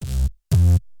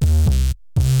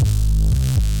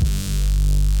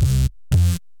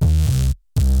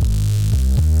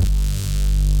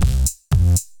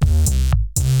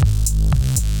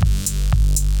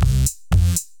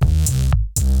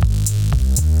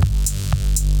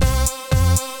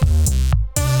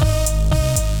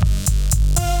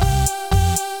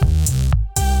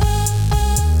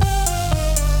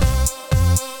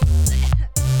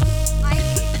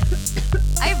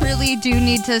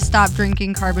need to stop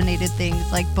drinking carbonated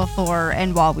things like before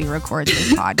and while we record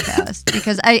this podcast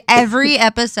because every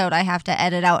episode I have to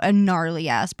edit out a gnarly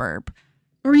ass burp.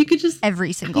 Or you could just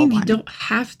every single one. You don't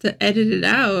have to edit it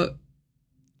out.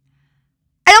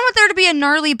 I don't want there to be a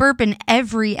gnarly burp in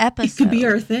every episode. It could be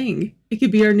our thing. It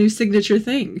could be our new signature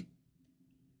thing.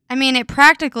 I mean, it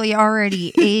practically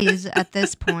already is at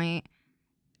this point.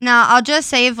 No, I'll just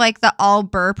save like the all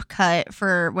burp cut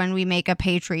for when we make a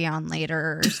Patreon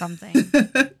later or something.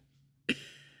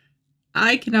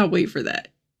 I cannot wait for that.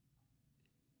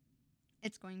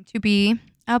 It's going to be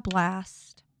a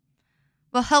blast.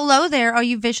 Well, hello there, all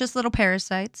you vicious little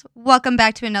parasites. Welcome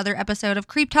back to another episode of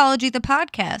Cryptology, the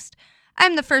podcast.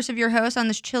 I'm the first of your hosts on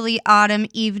this chilly autumn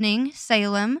evening,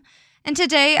 Salem. And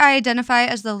today I identify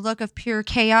as the look of pure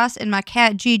chaos in my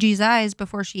cat Gigi's eyes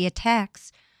before she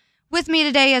attacks. With me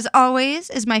today, as always,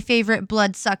 is my favorite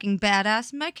blood-sucking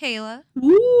badass, Michala.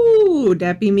 Woo,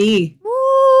 that be me.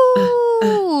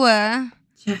 Woo!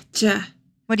 Cha-cha.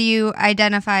 What do you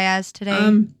identify as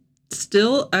today?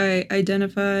 Still, I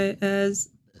identify as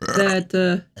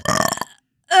that,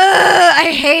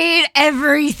 I hate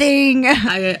everything.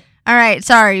 All right,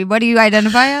 sorry. What do you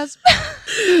identify as?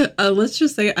 Let's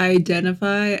just say I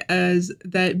identify as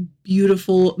that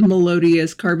beautiful,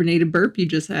 melodious, carbonated burp you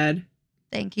just had.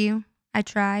 Thank you. I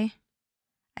try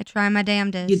my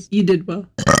damnedest. You did well.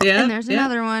 Yeah. And there's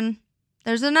another one.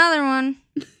 There's another one.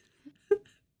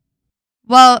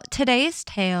 Well, today's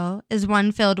tale is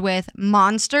one filled with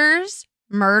monsters,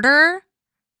 murder,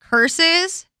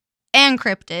 curses, and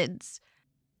cryptids.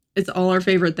 It's all our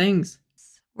favorite things.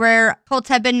 Where cults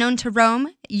have been known to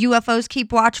roam, UFOs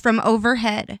keep watch from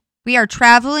overhead. We are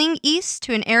traveling east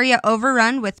to an area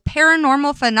overrun with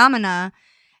paranormal phenomena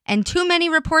and too many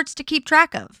reports to keep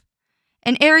track of.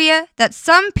 An area that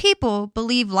some people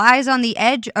believe lies on the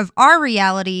edge of our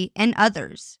reality and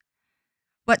others.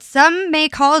 What some may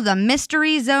call the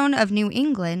mystery zone of New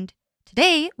England.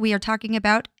 Today, we are talking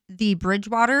about the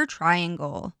Bridgewater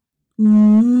Triangle.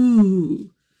 Ooh.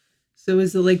 So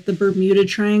is it like the Bermuda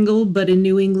Triangle, but in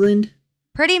New England?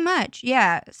 Pretty much,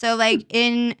 yeah. So like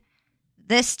in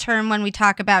this term, when we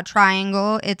talk about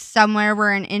triangle, it's somewhere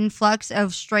where an influx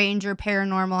of strange or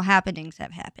paranormal happenings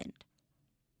have happened.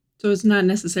 So it's not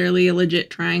necessarily a legit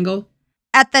triangle?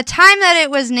 At the time that it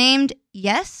was named,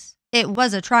 yes, it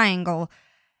was a triangle.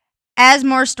 As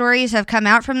more stories have come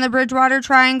out from the Bridgewater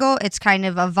Triangle, it's kind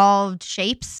of evolved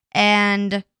shapes.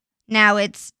 And now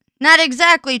it's not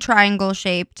exactly triangle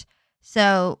shaped.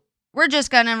 So we're just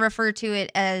going to refer to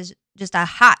it as just a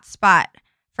hot spot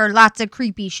for lots of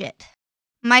creepy shit.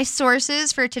 My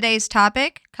sources for today's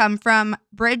topic come from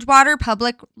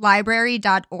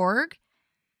BridgewaterPublicLibrary.org,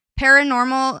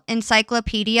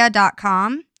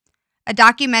 ParanormalEncyclopedia.com, a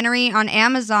documentary on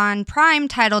Amazon Prime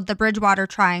titled The Bridgewater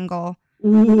Triangle.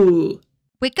 Ooh.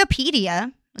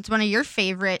 Wikipedia, it's one of your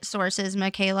favorite sources,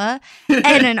 Michala,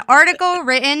 and an article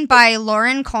written by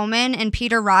Lauren Coleman and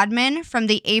Peter Rodman from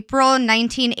the April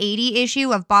 1980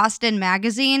 issue of Boston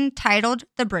Magazine titled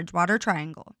The Bridgewater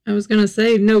Triangle. I was going to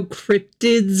say, no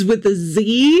cryptids with a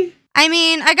Z? I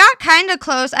mean, I got kind of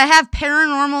close. I have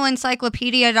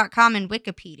paranormalencyclopedia.com and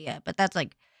Wikipedia, but that's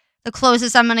like the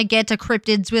closest I'm going to get to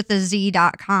cryptids with a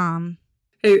Z.com.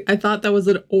 Hey, I thought that was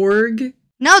an org.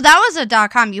 No, that was a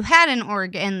 .com. You had an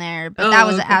org in there, but that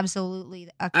was absolutely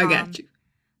a com. I got you.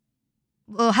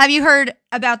 Well, have you heard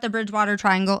about the Bridgewater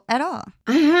Triangle at all?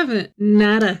 I haven't.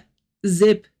 Nada.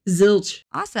 Zip. Zilch.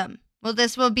 Awesome. Well,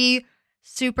 this will be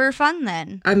super fun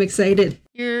then. I'm excited.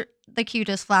 You're the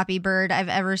cutest flappy bird I've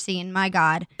ever seen. My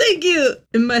God. Thank you.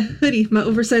 And my hoodie, my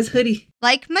oversized hoodie.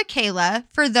 Like Michala,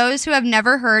 for those who have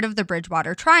never heard of the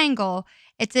Bridgewater Triangle,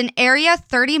 it's an area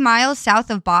 30 miles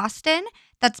south of Boston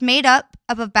that's made up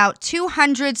of about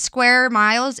 200 square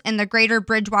miles in the greater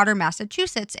Bridgewater,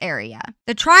 Massachusetts area.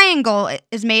 The triangle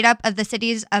is made up of the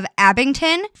cities of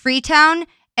Abington, Freetown,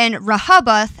 and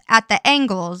Rehoboth at the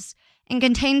angles, and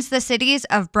contains the cities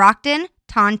of Brockton,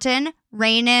 Taunton,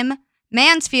 Raynham,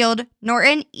 Mansfield,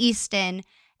 Norton, Easton,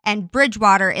 and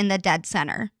Bridgewater in the dead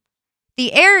center.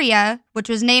 The area, which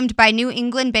was named by New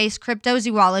England-based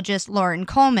cryptozoologist Lauren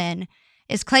Coleman,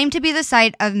 is claimed to be the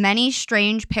site of many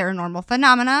strange paranormal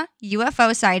phenomena,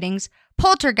 UFO sightings,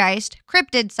 poltergeist,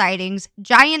 cryptid sightings,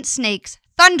 giant snakes,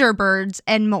 thunderbirds,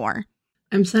 and more.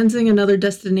 I'm sensing another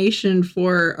destination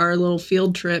for our little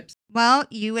field trips. Well,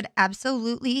 you would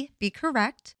absolutely be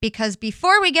correct, because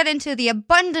before we get into the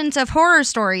abundance of horror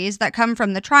stories that come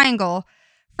from the Triangle,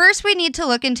 first we need to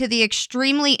look into the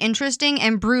extremely interesting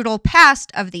and brutal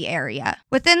past of the area.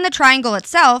 Within the Triangle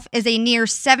itself is a near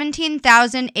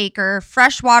 17,000-acre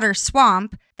freshwater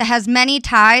swamp that has many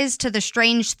ties to the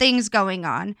strange things going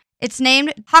on, It's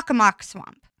named Hockomock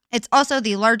Swamp. It's also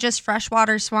the largest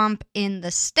freshwater swamp in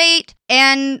the state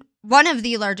and one of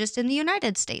the largest in the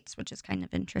United States, which is kind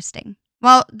of interesting.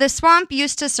 Well, the swamp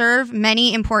used to serve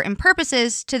many important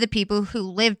purposes to the people who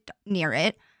lived near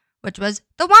it, which was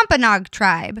the Wampanoag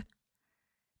tribe.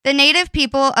 The native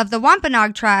people of the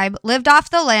Wampanoag tribe lived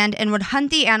off the land and would hunt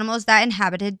the animals that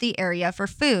inhabited the area for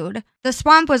food. The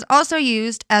swamp was also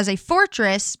used as a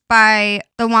fortress by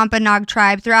the Wampanoag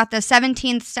tribe throughout the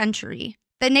 17th century.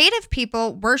 The native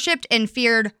people worshipped and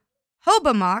feared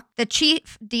Hobomok, the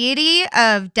chief deity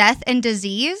of death and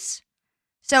disease.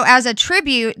 So as a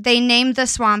tribute, they named the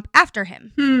swamp after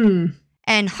him.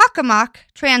 And Hockomock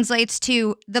translates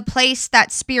to the place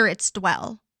that spirits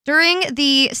dwell. During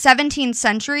the 17th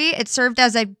century, it served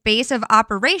as a base of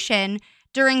operation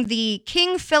during the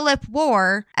King Philip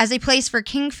War as a place for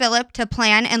King Philip to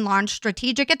plan and launch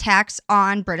strategic attacks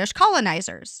on British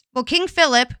colonizers. Well, King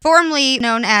Philip, formerly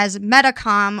known as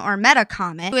Metacom or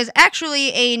Metacomet, was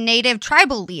actually a native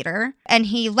tribal leader, and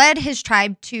he led his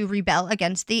tribe to rebel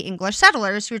against the English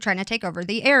settlers who were trying to take over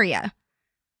the area.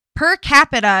 Per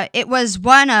capita, it was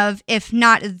one of, if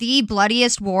not the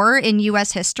bloodiest war in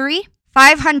U.S. history.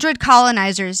 500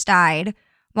 colonizers died,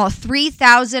 while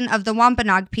 3,000 of the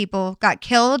Wampanoag people got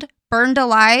killed, burned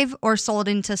alive, or sold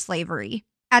into slavery.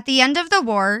 At the end of the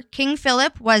war, King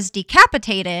Philip was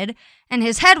decapitated, and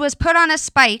his head was put on a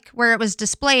spike where it was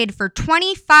displayed for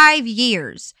 25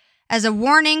 years as a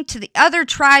warning to the other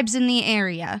tribes in the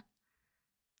area.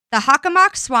 The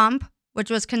Hockomock Swamp, which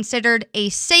was considered a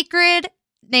sacred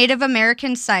Native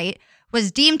American site,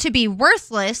 was deemed to be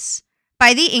worthless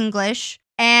by the English,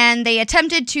 and they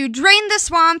attempted to drain the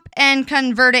swamp and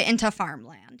convert it into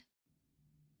farmland.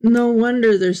 No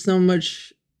wonder there's so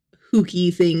much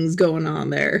hooky things going on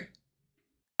there.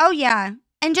 Oh yeah,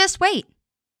 and just wait.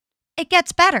 It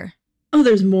gets better. Oh,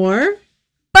 there's more?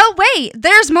 But wait,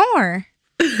 there's more.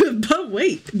 But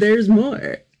wait, there's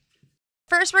more.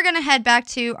 First, we're going to head back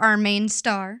to our main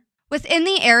star. Within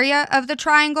the area of the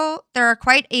triangle, there are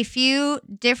quite a few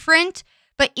different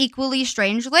but equally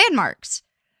strange landmarks.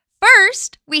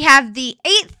 First, we have the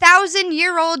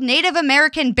 8,000-year-old Native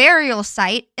American burial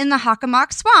site in the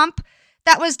Hockomock Swamp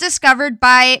that was discovered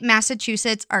by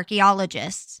Massachusetts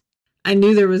archaeologists. I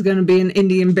knew there was going to be an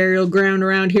Indian burial ground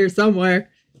around here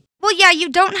somewhere. Well, yeah, you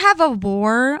don't have a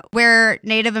war where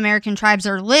Native American tribes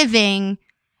are living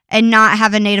and not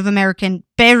have a Native American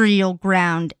burial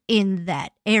ground in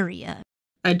that area.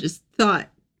 I just thought,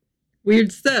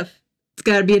 weird stuff. It's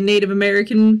got to be a Native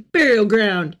American burial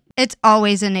ground. It's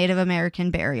always a Native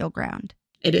American burial ground.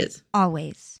 It is.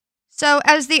 Always. So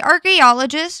as the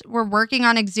archaeologists were working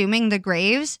on exhuming the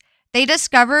graves, they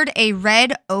discovered a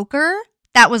red ochre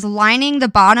that was lining the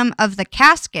bottom of the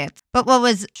caskets. But what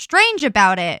was strange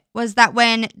about it was that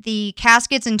when the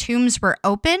caskets and tombs were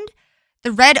opened,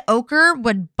 the red ochre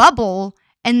would bubble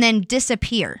and then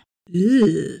disappear.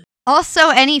 Ugh. Also,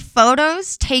 any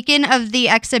photos taken of the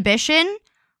exhibition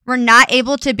were not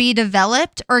able to be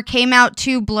developed or came out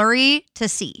too blurry to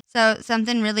see. So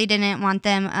something really didn't want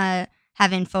them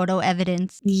having photo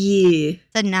evidence. Yeah.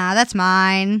 Said, nah, that's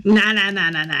mine.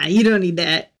 Nah. You don't need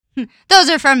that. Those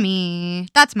are from me.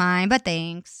 That's mine, but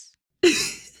thanks.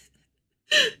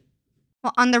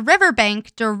 Well, on the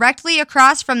riverbank, directly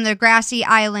across from the grassy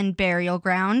island burial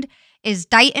ground, is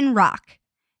Dighton Rock.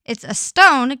 It's a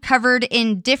stone covered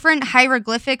in different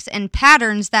hieroglyphics and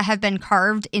patterns that have been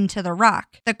carved into the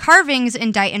rock. The carvings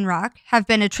in Dighton Rock have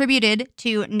been attributed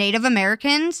to Native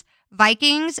Americans,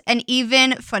 Vikings, and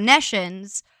even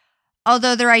Phoenicians,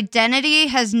 although their identity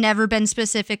has never been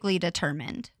specifically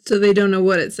determined. So they don't know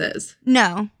what it says?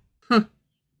 No. Huh.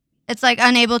 It's like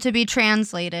unable to be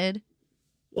translated.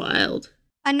 Wild.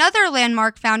 Another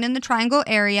landmark found in the Triangle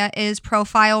area is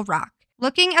Profile Rock.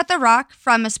 Looking at the rock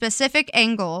from a specific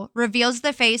angle reveals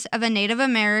the face of a Native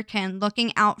American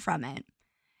looking out from it.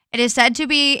 It is said to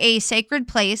be a sacred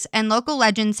place, and local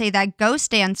legends say that ghost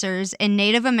dancers in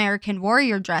Native American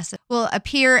warrior dresses will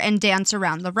appear and dance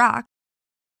around the rock.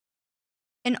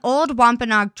 An old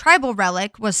Wampanoag tribal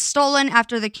relic was stolen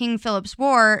after the King Philip's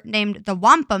War named the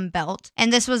Wampum Belt,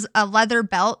 and this was a leather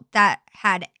belt that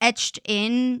had etched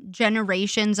in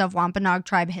generations of Wampanoag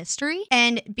tribe history.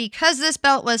 And because this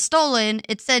belt was stolen,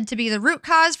 it's said to be the root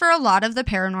cause for a lot of the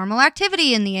paranormal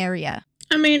activity in the area.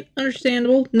 I mean,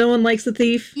 understandable. No one likes a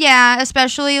thief. Yeah,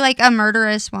 especially like a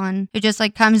murderous one who just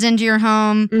like comes into your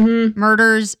home,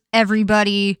 murders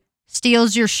everybody,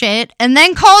 steals your shit, and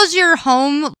then calls your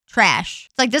home trash.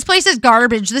 It's like, this place is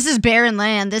garbage. This is barren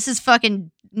land. This is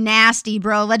fucking Nasty,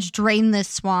 bro. Let's drain this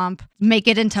swamp. Make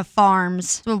it into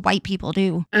farms. That's what white people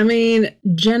do. I mean,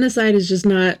 genocide is just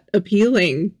not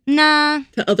appealing Nah.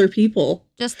 to other people.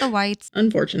 Just the whites.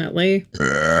 Unfortunately.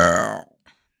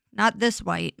 Not this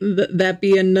white. That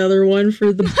be another one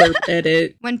for the burp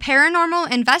edit. When paranormal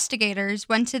investigators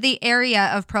went to the area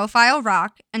of Profile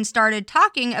Rock and started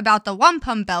talking about the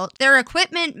wampum belt, their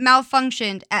equipment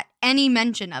malfunctioned at any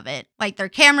mention of it. Like their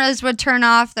cameras would turn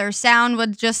off, their sound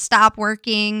would just stop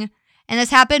working. And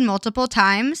this happened multiple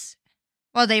times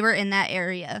while they were in that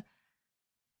area.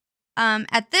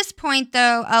 At this point,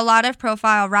 though, a lot of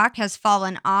Profile Rock has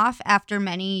fallen off after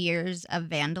many years of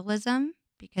vandalism.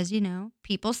 Because,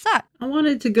 people suck. I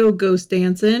wanted to go ghost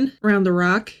dancing around the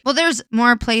rock. Well, there's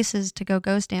more places to go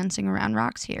ghost dancing around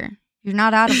rocks here. You're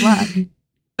not out of luck.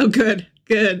 Oh, good.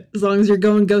 As long as you're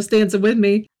going ghost dancing with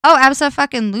me. Oh,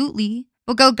 abso-fucking-lutely.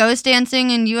 We'll go ghost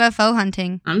dancing and UFO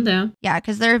hunting. I'm down. Yeah,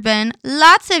 because there have been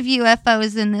lots of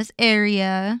UFOs in this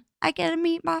area. I get to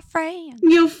meet my friends.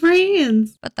 Your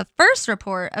friends. But the first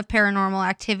report of paranormal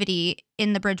activity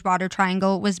in the Bridgewater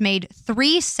Triangle was made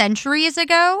 3 centuries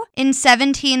ago in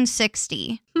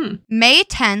 1760. May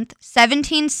 10th,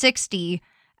 1760,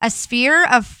 a sphere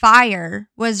of fire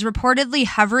was reportedly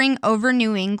hovering over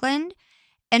New England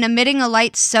and emitting a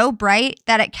light so bright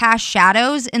that it cast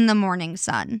shadows in the morning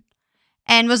sun.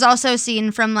 And was also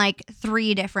seen from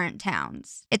 3 different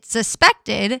towns. It's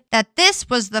suspected that this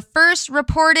was the first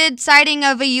reported sighting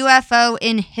of a UFO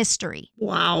in history.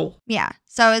 Wow. Yeah.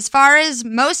 So as far as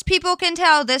most people can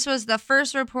tell, this was the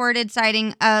first reported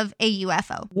sighting of a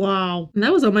UFO. Wow. And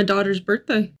that was on my daughter's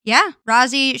birthday. Yeah.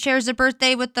 Rosie shares a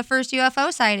birthday with the first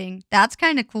UFO sighting. That's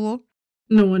kind of cool.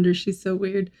 No wonder she's so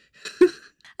weird.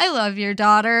 I love your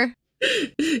daughter.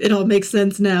 It all makes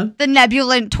sense now. The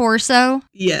nebulant torso.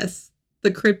 Yes. The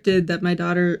cryptid that my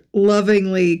daughter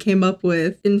lovingly came up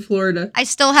with in Florida. I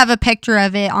still have a picture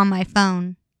of it on my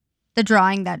phone. The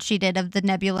drawing that she did of the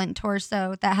nebulant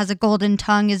torso that has a golden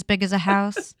tongue as big as a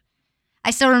house. I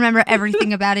still remember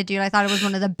everything about it, dude. I thought it was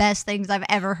one of the best things I've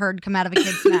ever heard come out of a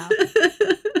kid's mouth.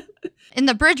 In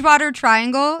the Bridgewater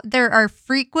Triangle, there are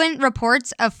frequent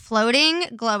reports of floating,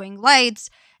 glowing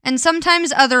lights, and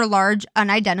sometimes other large,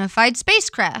 unidentified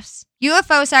spacecrafts.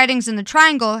 UFO sightings in the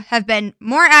Triangle have been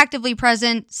more actively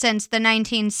present since the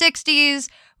 1960s,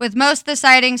 with most of the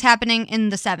sightings happening in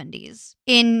the 70s.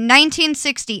 In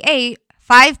 1968,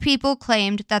 5 people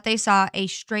claimed that they saw a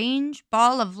strange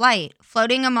ball of light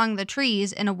floating among the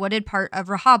trees in a wooded part of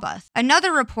Rehoboth.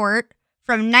 Another report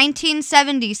from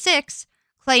 1976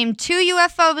 claimed 2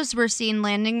 UFOs were seen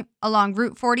landing along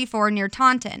Route 44 near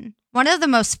Taunton. One of the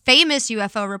most famous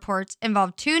UFO reports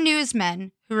involved 2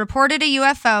 newsmen who reported a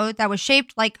UFO that was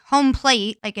shaped like home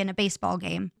plate, like in a baseball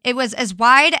game. It was as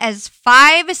wide as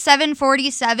 5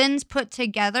 747s put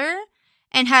together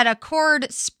and had a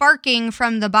cord sparking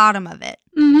from the bottom of it.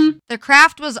 Mm-hmm. The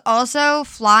craft was also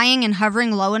flying and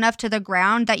hovering low enough to the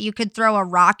ground that you could throw a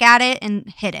rock at it and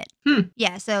hit it.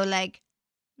 Yeah, so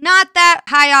not that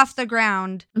high off the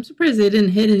ground. I'm surprised they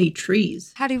didn't hit any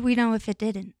trees. How do we know if it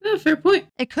didn't? Oh, fair point.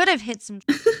 It could have hit some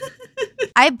trees.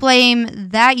 I blame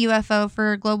that UFO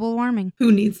for global warming.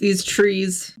 Who needs these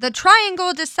trees? The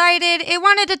Triangle decided it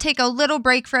wanted to take a little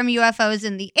break from UFOs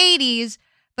in the 80s,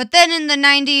 but then in the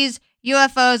 90s,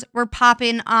 UFOs were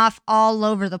popping off all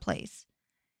over the place.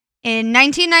 In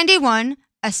 1991,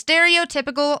 a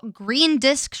stereotypical green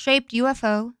disc-shaped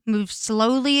UFO moved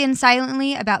slowly and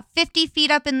silently about 50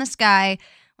 feet up in the sky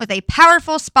with a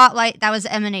powerful spotlight that was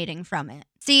emanating from it.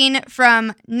 Seen from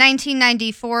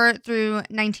 1994 through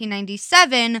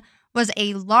 1997 was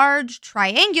a large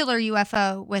triangular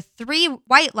UFO with 3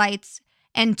 white lights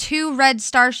and 2 red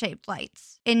star-shaped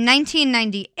lights. In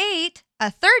 1998, a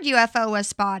third UFO was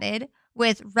spotted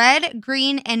with red,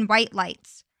 green, and white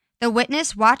lights. The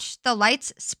witness watched the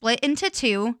lights split into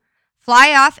 2,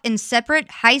 fly off in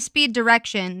separate high-speed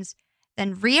directions,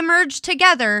 then reemerge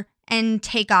together and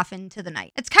take off into the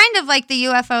night. It's kind of like the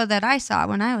UFO that I saw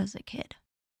when I was a kid.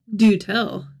 Do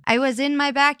tell. I was in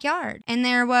my backyard and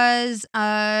there was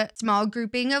a small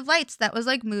grouping of lights that was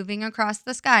moving across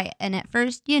the sky. And at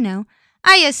first,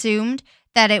 I assumed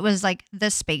that it was the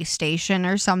space station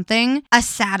or something, a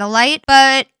satellite,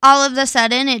 but all of a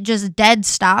sudden it just dead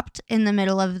stopped in the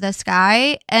middle of the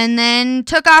sky and then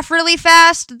took off really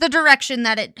fast the direction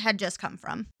that it had just come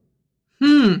from.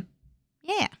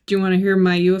 Yeah. Do you want to hear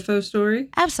my UFO story?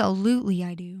 Absolutely,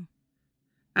 I do.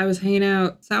 I was hanging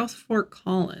out South Fort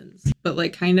Collins, but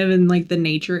kind of in the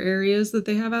nature areas that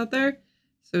they have out there.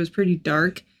 So it was pretty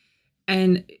dark.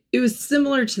 And it was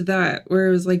similar to that, where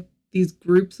it was these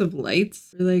groups of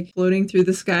lights were floating through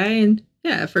the sky. And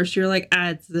yeah, at first you're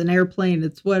it's an airplane,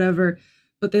 it's whatever.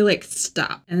 but they like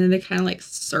stopped and then they kind of like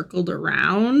circled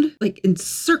around like in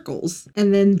circles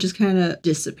and then just kind of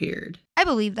disappeared. I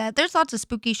believe that. There's lots of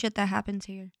spooky shit that happens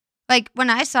here. Like when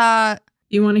I saw...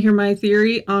 You want to hear my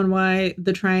theory on why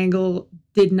the triangle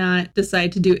did not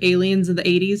decide to do aliens in the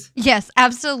 80s? Yes,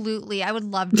 absolutely. I would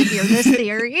love to hear this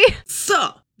theory.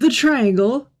 So, the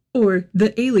triangle, or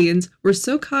the aliens, were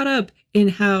so caught up in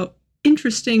how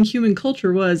interesting human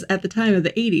culture was at the time of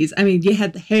the 80s. I mean, you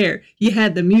had the hair, you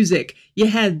had the music, you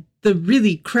had the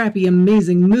really crappy,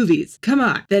 amazing movies. Come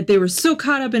on. That they were so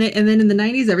caught up in it, and then in the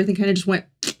 90s, everything kind of just went...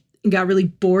 and got really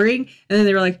boring, and then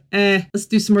they were like, let's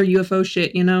do some more UFO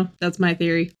shit, you know? That's my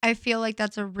theory. I feel like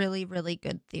that's a really, really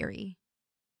good theory.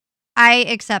 I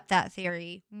accept that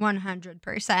theory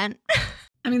 100%.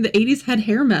 I mean, the 80s had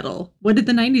hair metal. What did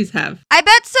the 90s have? I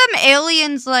bet some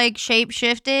aliens, like,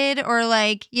 shape-shifted or,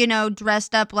 like, you know,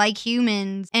 dressed up like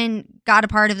humans and got a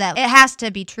part of that. It has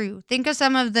to be true. Think of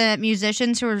some of the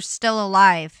musicians who are still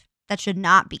alive that should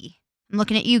not be. I'm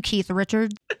looking at you, Keith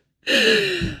Richards.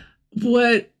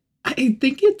 What... I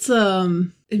think it's,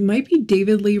 it might be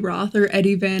David Lee Roth or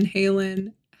Eddie Van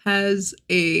Halen has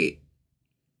a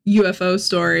UFO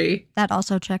story. That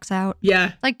also checks out.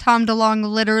 Yeah. Like Tom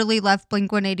DeLonge literally left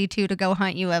Blink-182 to go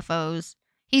hunt UFOs.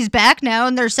 He's back now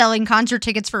and they're selling concert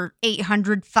tickets for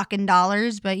 $800 fucking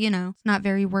dollars, but you know, it's not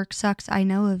very work sucks. I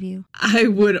know of you. I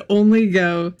would only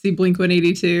go see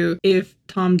Blink-182 if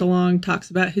Tom DeLonge talks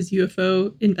about his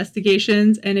UFO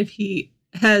investigations and if he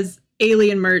has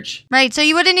alien merch. Right, so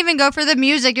you wouldn't even go for the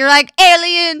music. You're like,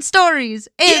 alien stories,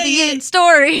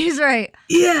 stories, right?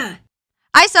 Yeah.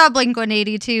 I saw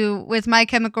Blink-182 with My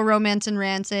Chemical Romance and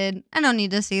Rancid. I don't need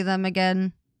to see them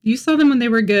again. You saw them when they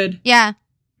were good. Yeah.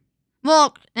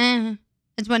 Well,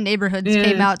 it's when Neighborhoods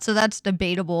came out, so that's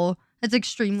debatable. It's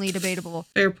extremely debatable.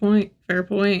 Fair point. Fair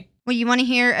point. Well, you want to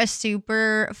hear a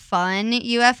super fun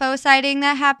UFO sighting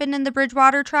that happened in the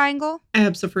Bridgewater Triangle?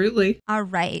 Absolutely. All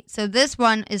right. So this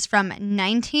one is from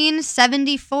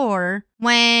 1974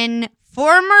 when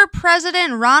former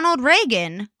President Ronald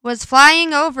Reagan was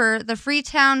flying over the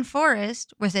Freetown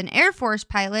Forest with an Air Force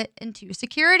pilot and 2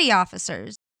 security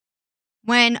officers,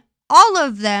 when all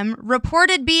of them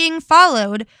reported being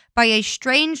followed by a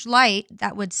strange light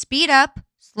that would speed up,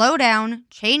 slow down,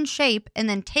 change shape, and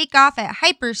then take off at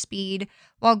hyperspeed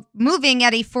while moving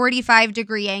at a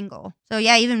 45-degree angle. So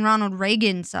yeah, even Ronald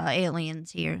Reagan saw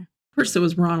aliens here. Of course it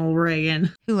was Ronald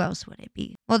Reagan. Who else would it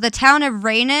be? Well, the town of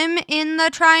Raynham in the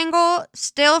Triangle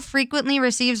still frequently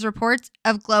receives reports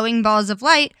of glowing balls of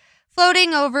light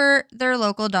floating over their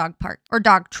local dog park, or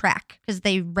dog track, because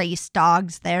they race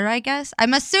dogs there, I guess.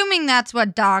 I'm assuming that's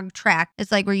what dog track is,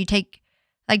 like where you take...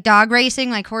 like dog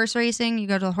racing, like horse racing. You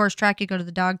go to the horse track, you go to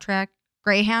the dog track.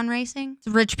 Greyhound racing. It's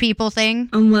a rich people thing.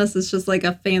 Unless it's just like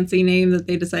a fancy name that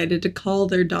they decided to call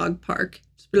their dog park.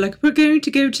 Just be like, we're going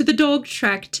to go to the dog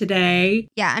track today.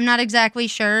 Yeah, I'm not exactly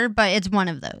sure, but it's one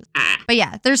of those. But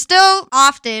yeah, there's still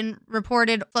often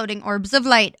reported floating orbs of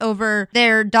light over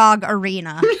their dog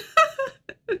arena.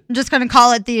 I'm just going to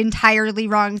call it the entirely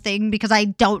wrong thing because I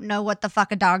don't know what the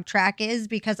fuck a dog track is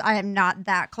because I am not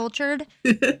that cultured.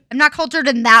 I'm not cultured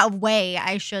in that way,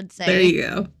 I should say. There you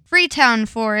go. Freetown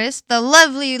Forest, the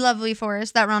lovely, lovely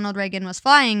forest that Ronald Reagan was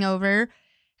flying over,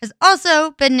 has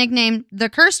also been nicknamed the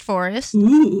Cursed Forest,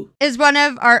 is one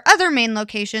of our other main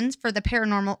locations for the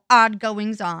paranormal odd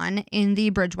goings-on in the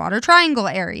Bridgewater Triangle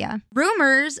area.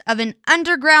 Rumors of an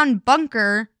underground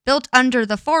bunker built under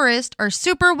the forest are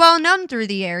super well known through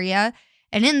the area,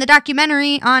 and in the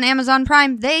documentary on Amazon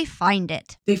Prime, they find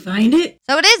it. They find it?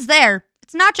 So it is there.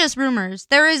 It's not just rumors.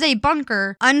 There is a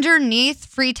bunker underneath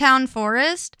Freetown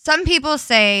Forest. Some people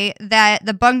say that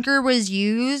the bunker was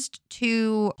used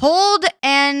to hold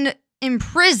and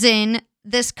imprison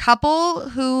this couple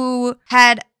who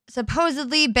had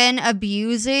supposedly been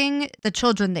abusing the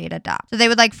children they'd adopt. So they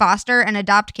would like foster and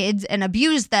adopt kids and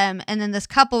abuse them. And then this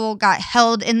couple got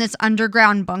held in this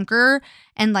underground bunker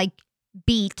and like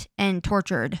beat and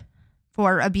tortured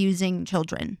for abusing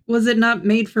children. Was it not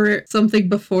made for something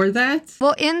before that?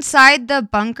 Well, inside the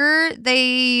bunker,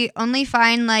 they only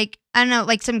find like, I don't know,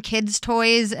 like some kids'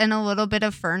 toys and a little bit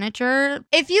of furniture.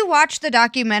 If you watch the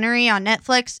documentary on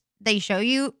Netflix, they show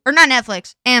you, or not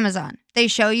Netflix, Amazon. They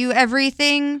show you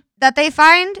everything that they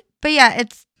find. But yeah,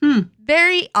 it's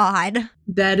very odd.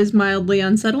 That is mildly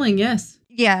unsettling, yes.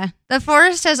 Yeah. The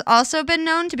forest has also been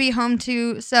known to be home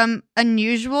to some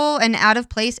unusual and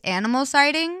out-of-place animal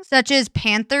sightings, such as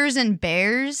panthers and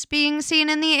bears being seen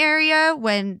in the area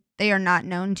when they are not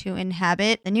known to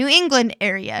inhabit the New England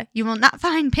area. You will not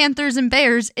find panthers and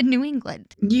bears in New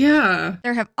England. Yeah.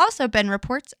 There have also been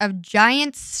reports of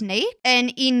giant snake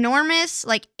and enormous,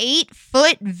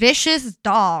 8-foot vicious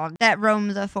dog that roam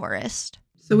the forest.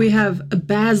 So we have a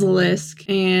basilisk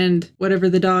and whatever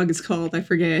the dog is called. I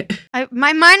forget.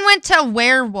 My mind went to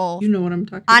werewolf. You know what I'm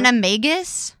talking about.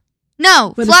 Animagus?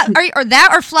 No. Or that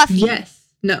or Fluffy? Yes.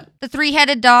 No. The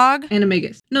 3-headed dog?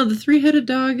 Animagus. No, the 3-headed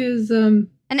dog is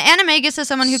An animagus is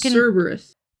someone who can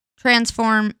Cerberus.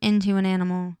 transform into an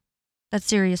animal. That's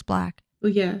Sirius Black.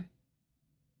 Well, yeah.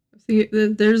 See,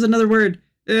 there's another word.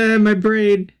 My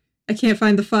brain. I can't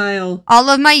find the file. All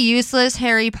of my useless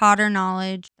Harry Potter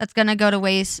knowledge, that's gonna go to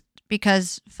waste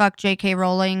because fuck J.K.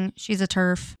 Rowling. She's a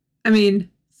TERF. I mean,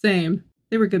 same.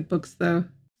 They were good books, though.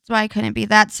 That's why I couldn't be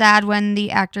that sad when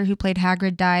the actor who played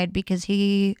Hagrid died, because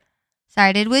he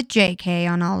sided with J.K.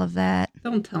 on all of that.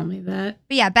 Don't tell me that.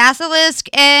 But yeah, Basilisk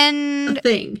and... A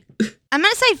thing. I'm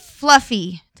gonna say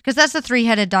Fluffy, because that's the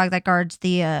 3-headed dog that guards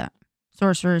the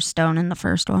Sorcerer's Stone in the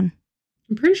first one.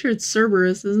 I'm pretty sure it's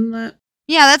Cerberus, isn't that?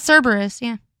 Yeah, that's Cerberus,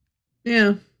 yeah.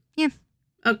 Yeah. Yeah.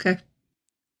 Okay.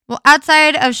 Well,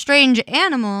 outside of strange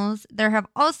animals, there have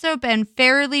also been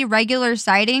fairly regular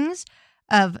sightings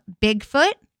of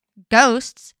Bigfoot,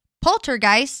 ghosts,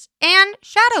 poltergeists, and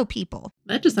shadow people.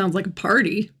 That just sounds like a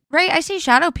party. Right? I see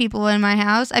shadow people in my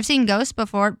house. I've seen ghosts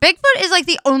before. Bigfoot is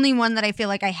the only one that I feel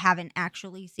like I haven't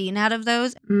actually seen out of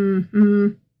those. Mm-hmm.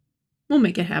 We'll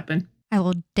make it happen. I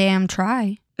will damn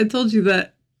try. I told you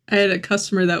that I had a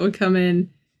customer that would come in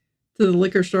to the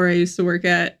liquor store I used to work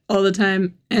at all the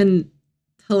time and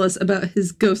tell us about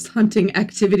his ghost hunting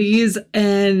activities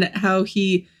and how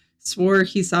he swore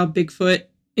he saw Bigfoot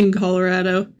in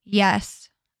Colorado. Yes,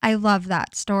 I love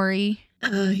that story.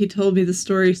 He told me the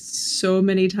story so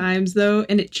many times, though,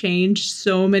 and it changed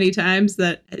so many times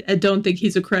that I don't think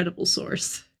he's a credible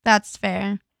source. That's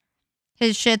fair.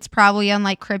 His shit's probably on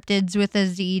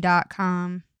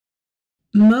cryptidswithaz.com.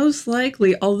 Most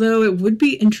likely, although it would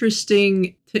be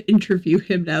interesting to interview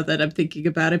him now that I'm thinking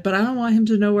about it, but I don't want him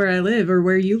to know where I live or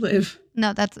where you live.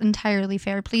 No, that's entirely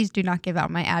fair. Please do not give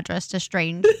out my address to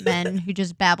strange men who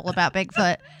just babble about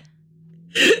Bigfoot.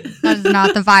 That is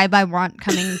not the vibe I want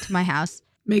coming to my house.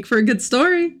 Make for a good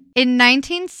story. In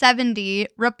 1970,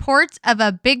 reports of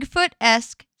a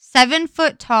Bigfoot-esque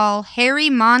 7-foot-tall hairy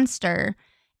monster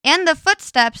and the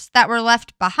footsteps that were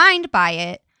left behind by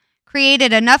it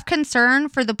created enough concern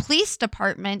for the police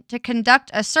department to conduct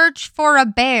a search for a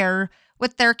bear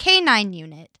with their canine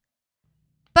unit.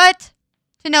 But,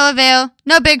 to no avail,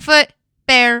 no Bigfoot,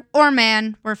 bear, or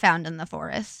man were found in the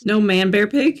forest. No man-bear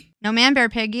pig? No man-bear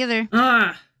pig either.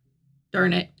 Ah,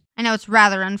 darn it. I know it's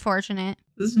rather unfortunate.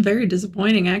 This is very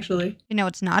disappointing, actually. You know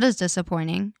it's not as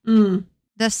disappointing. Mm.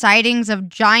 The sightings of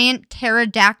giant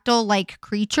pterodactyl-like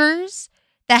creatures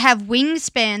that have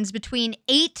wingspans between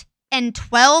 8 and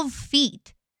 12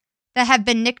 feet that have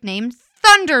been nicknamed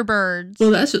Thunderbirds.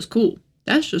 Well, that's just cool.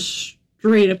 That's just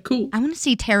straight up cool. I want to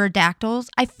see pterodactyls.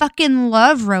 I fucking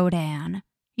love Rodan. Are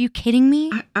you kidding me?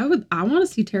 I want to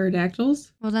see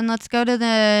pterodactyls. Well, then let's go to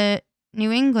the New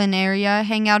England area,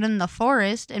 hang out in the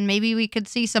forest, and maybe we could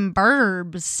see some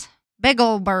burbs. Big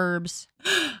ol' burbs.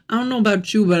 I don't know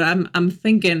about you, but I'm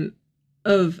thinking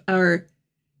of our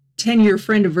 10-year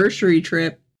friendiversary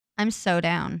trip. I'm so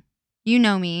down. You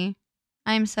know me.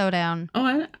 I'm so down.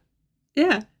 Oh,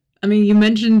 yeah. I mean, you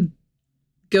mentioned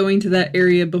going to that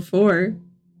area before.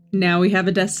 Now we have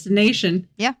a destination.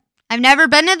 Yeah. I've never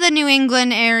been to the New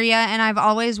England area, and I've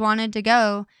always wanted to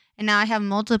go. And now I have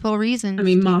multiple reasons. I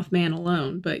mean, Mothman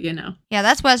alone, but you know. Yeah,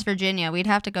 that's West Virginia. We'd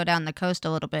have to go down the coast a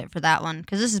little bit for that one,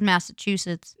 because this is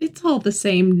Massachusetts. It's all the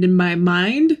same in my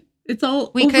mind. It's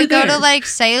all We over could go there. to,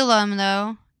 Salem,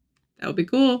 though. That would be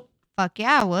cool. Fuck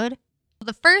yeah, I would.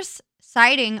 The first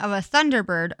sighting of a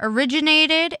Thunderbird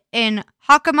originated in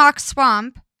Hockomock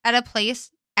Swamp at a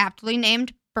place aptly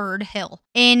named Bird Hill.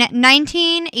 In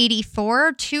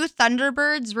 1984, 2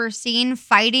 Thunderbirds were seen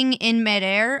fighting in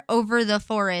midair over the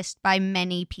forest by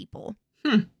many people.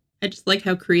 I just like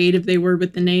how creative they were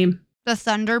with the name. The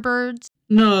Thunderbirds?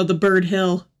 No, the Bird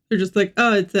Hill. They're just like,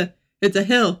 oh, it's a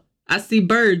hill. I see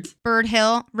birds. Bird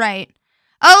Hill, right.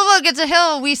 Oh, look, it's a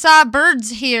hill. We saw birds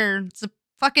here. It's a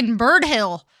fucking Bird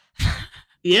Hill.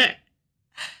 Yeah.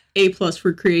 A+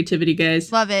 for creativity,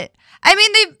 guys. Love it. I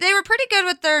mean, they were pretty good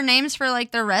with their names for,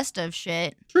 the rest of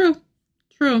shit. True.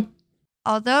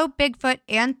 Although Bigfoot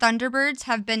and Thunderbirds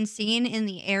have been seen in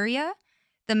the area,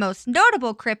 the most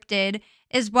notable cryptid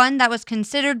is one that was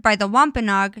considered by the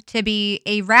Wampanoag to be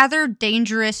a rather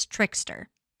dangerous trickster.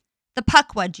 The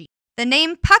Pukwudgie. The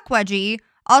name Pukwudgie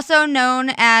Also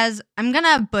known as, I'm going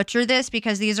to butcher this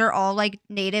because these are all like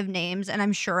native names and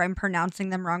I'm sure I'm pronouncing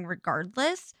them wrong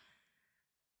regardless.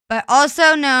 But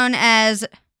also known as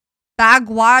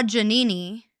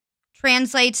Bagwajanini,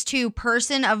 translates to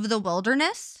person of the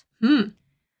wilderness.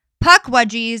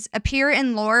 Pukwudgies appear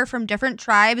in lore from different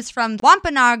tribes, from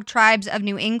Wampanoag tribes of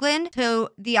New England to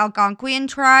the Algonquian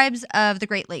tribes of the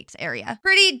Great Lakes area.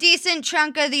 Pretty decent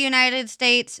chunk of the United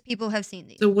States. People have seen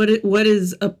these. So what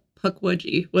is a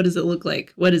Pukwudgie? What does it look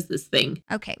like? What is this thing?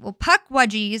 Okay, well,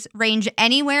 Pukwudgies range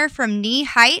anywhere from knee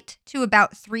height to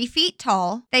about 3 feet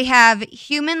tall. They have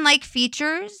human-like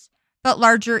features, but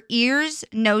larger ears,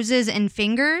 noses, and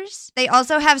fingers. They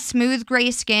also have smooth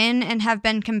gray skin and have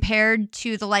been compared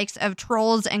to the likes of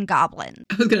trolls and goblins.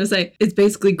 I was going to say, it's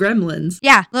basically gremlins.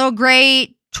 Yeah, little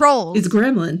gray trolls. It's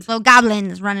gremlins. Little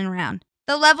goblins running around.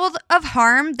 The level of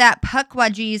harm that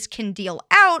Pukwudgies can deal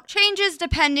out changes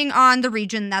depending on the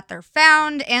region that they're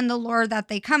found and the lore that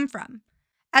they come from.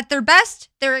 At their best,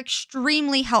 they're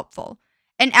extremely helpful.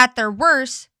 And at their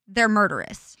worst, they're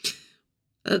murderous.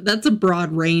 That's a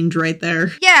broad range right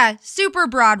there. Yeah, super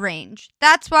broad range.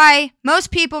 That's why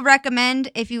most people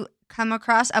recommend, if you come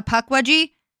across a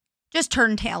Pukwudgie, just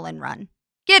turn tail and run.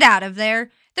 Get out of there.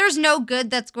 There's no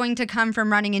good that's going to come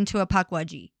from running into a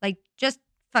Pukwudgie. Like, just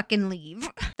fucking leave.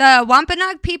 The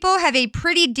Wampanoag people have a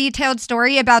pretty detailed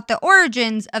story about the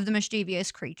origins of the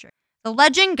mischievous creature. The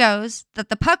legend goes that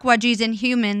the Pukwudgies and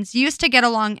humans used to get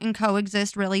along and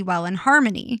coexist really well in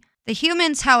harmony. The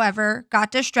humans, however,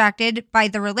 got distracted by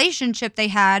the relationship they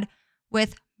had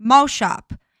with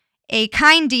Moshop, a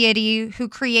kind deity who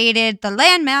created the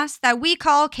landmass that we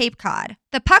call Cape Cod.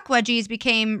 The Pukwudgies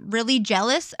became really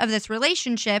jealous of this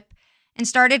relationship and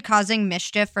started causing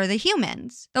mischief for the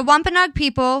humans. The Wampanoag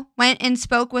people went and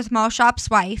spoke with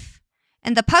Moshop's wife,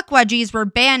 and the Pukwudgies were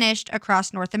banished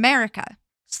across North America.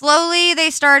 Slowly, they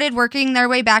started working their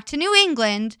way back to New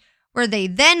England, where they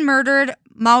then murdered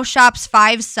Moshop's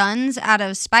 5 sons out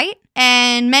of spite,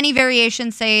 and many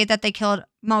variations say that they killed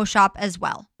Moshop as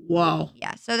well. Wow.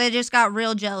 Yeah, so they just got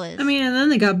real jealous. I mean, and then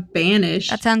they got banished.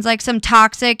 That sounds like some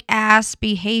toxic ass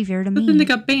behavior to me. But then they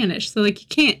got banished, so like you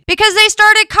can't. Because they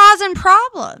started causing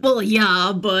problems. Well,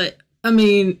 yeah, but I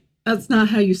mean, that's not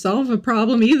how you solve a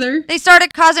problem either. They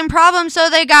started causing problems, so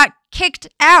they got kicked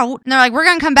out. And they're like, we're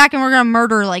going to come back and we're going to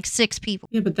murder like 6 people.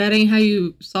 Yeah, but that ain't how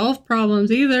you solve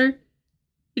problems either.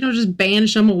 You don't just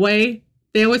banish them away.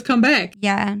 They always come back.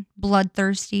 Yeah,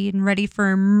 bloodthirsty and ready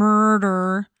for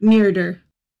murder. Murder.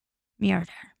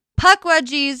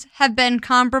 Pukwudgies have been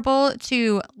comparable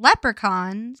to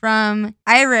leprechauns from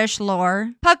Irish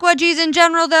lore. Pukwudgies in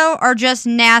general, though, are just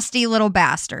nasty little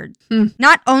bastards.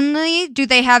 Not only do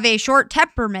they have a short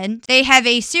temperament, they have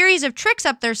a series of tricks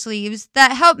up their sleeves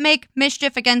that help make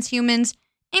mischief against humans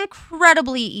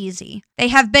incredibly easy. They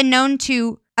have been known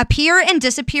to appear and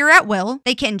disappear at will.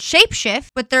 They can shapeshift,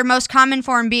 with their most common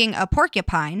form being a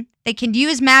porcupine. They can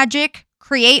use magic,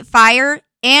 create fire,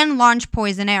 and launch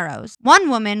poison arrows. One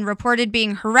woman reported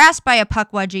being harassed by a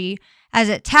Pukwudgie as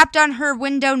it tapped on her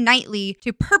window nightly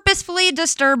to purposefully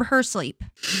disturb her sleep.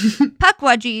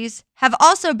 Pukwudgies have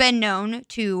also been known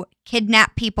to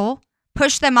kidnap people,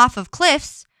 push them off of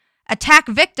cliffs, attack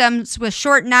victims with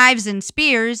short knives and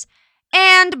spears,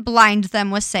 and blind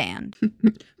them with sand.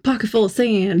 Pocket full of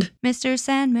sand. Mr.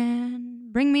 Sandman,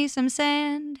 bring me some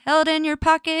sand, held in your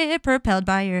pocket, propelled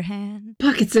by your hand.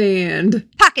 Pocket sand.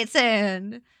 Pocket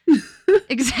sand.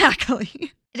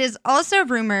 Exactly. It is also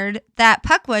rumored that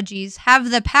Pukwudgies have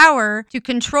the power to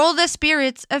control the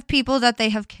spirits of people that they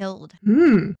have killed.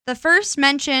 The first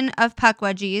mention of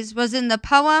Pukwudgies was in the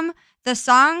poem The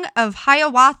Song of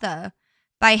Hiawatha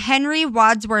by Henry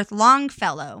Wadsworth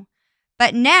Longfellow.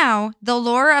 But now, the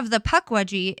lore of the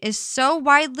Pukwudgie is so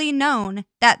widely known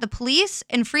that the police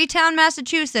in Freetown,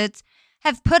 Massachusetts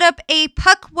have put up a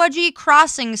Pukwudgie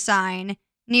crossing sign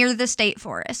near the state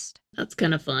forest. That's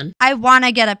kind of fun. I want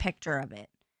to get a picture of it.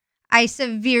 I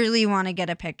severely want to get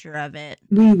a picture of it.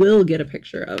 We will get a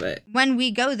picture of it. When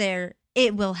we go there,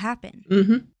 it will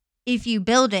happen. If you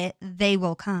build it, they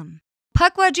will come.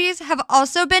 Pukwudgies have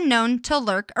also been known to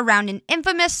lurk around an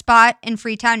infamous spot in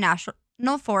Freetown National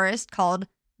Forest called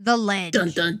the Ledge. Dun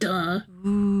dun dun.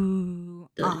 Ooh,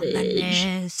 The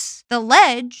ominous. The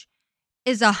Ledge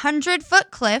is a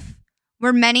 100-foot cliff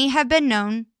where many have been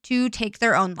known to take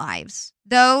their own lives,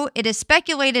 though it is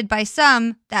speculated by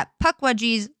some that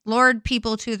Pukwudgies lured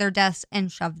people to their deaths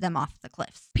and shoved them off the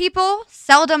cliffs. People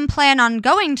seldom plan on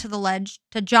going to the ledge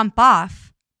to jump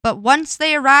off, but once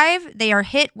they arrive, they are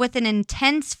hit with an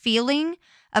intense feeling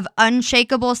of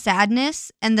unshakable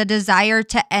sadness and the desire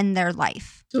to end their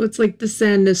life. So it's like the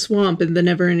sadness swamp in the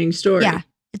Neverending Story. Yeah,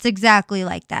 It's exactly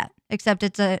like that, except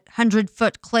it's a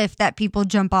 100-foot cliff that people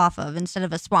jump off of instead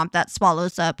of a swamp that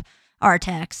swallows up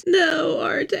Artax. No,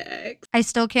 Artax. I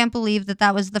still can't believe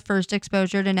that was the first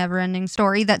exposure to Neverending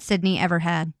Story that Sydney ever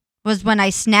had. Was when I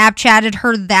Snapchatted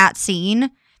her that scene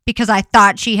because I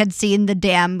thought she had seen the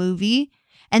damn movie.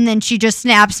 And then she just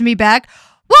snaps me back,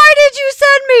 "Why did you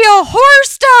send me a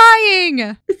horse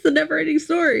dying?" It's the Never-Ending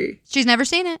Story. She's never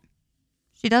seen it.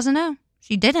 She doesn't know.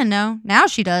 She didn't know. Now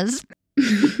she does.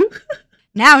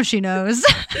 Now she knows.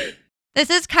 This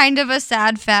is kind of a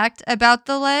sad fact about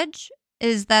the ledge,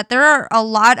 is that there are a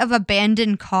lot of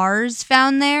abandoned cars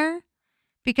found there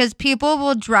because people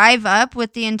will drive up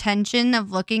with the intention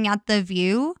of looking at the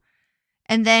view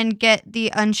and then get the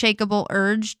unshakable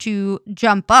urge to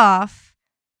jump off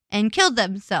and kill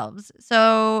themselves.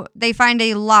 So they find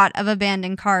a lot of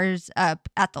abandoned cars up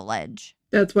at the ledge.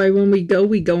 That's why when we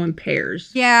go in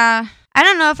pairs. Yeah. I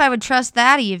don't know if I would trust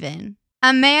that even.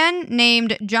 A man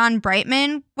named John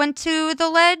Brightman went to the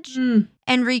ledge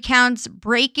and recounts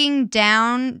breaking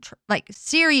down, like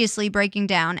seriously breaking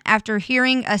down, after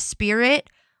hearing a spirit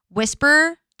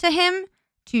whisper to him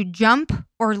to jump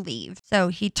or leave. So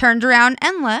he turned around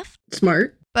and left.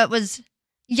 Smart. But that's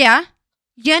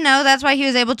why he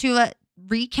was able to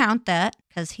recount that,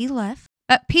 because he left.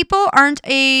 But people aren't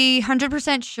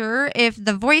 100% sure if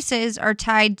the voices are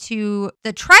tied to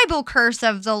the tribal curse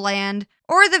of the land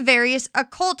or the various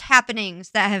occult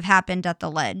happenings that have happened at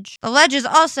the ledge. The ledge is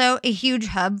also a huge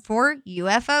hub for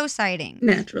UFO sightings.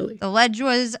 Naturally. The ledge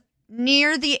was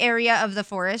near the area of the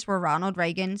forest where Ronald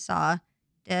Reagan saw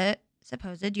the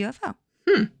supposed UFO.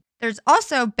 There's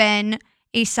also been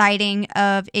a sighting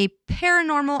of a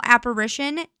paranormal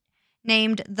apparition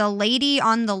named the Lady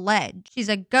on the Ledge. She's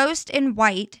a ghost in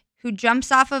white who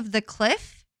jumps off of the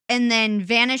cliff and then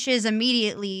vanishes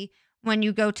immediately when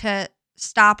you go to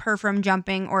stop her from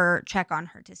jumping or check on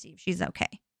her to see if she's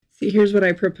okay. See, here's what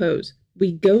I propose.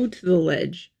 We go to the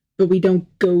ledge, but we don't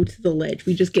go to the ledge.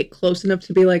 We just get close enough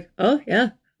to be like, oh, yeah,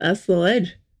 that's the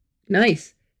ledge.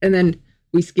 Nice. And then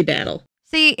we skedaddle.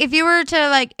 See, if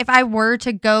I were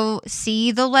to go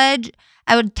see the ledge,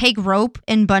 I would take rope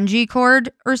and bungee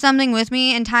cord or something with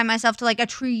me and tie myself to like a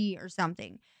tree or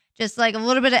something. Just like a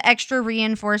little bit of extra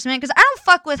reinforcement. Because I don't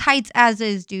fuck with heights as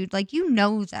is, dude. Like, you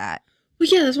know that. Well,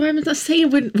 yeah, that's why I'm not saying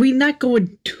we're not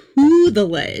going to the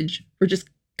ledge. We're just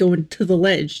going to the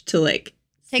ledge to like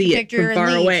take see a picture it from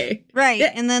far away. Right,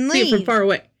 yeah, and then leave. See it from far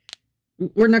away.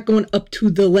 We're not going up to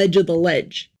the ledge of the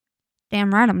ledge.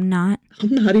 Damn right I'm not. I'm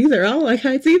not either. I don't like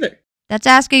heights either. That's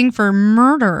asking for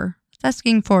murder. That's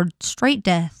asking for straight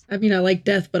death. I mean, I like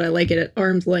death, but I like it at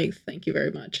arm's length. Thank you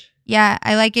very much. Yeah,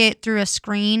 I like it through a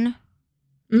screen.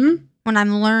 When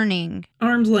I'm learning.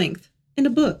 Arm's length. In a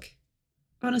book.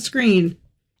 On a screen.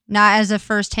 Not as a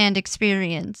first-hand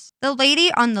experience. The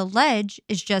Lady on the Ledge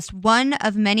is just one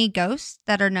of many ghosts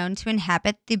that are known to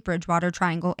inhabit the Bridgewater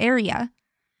Triangle area.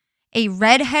 A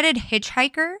red-headed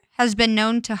hitchhiker has been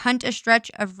known to hunt a stretch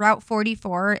of Route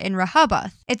 44 in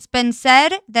Rehoboth. It's been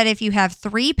said that if you have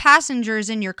 3 passengers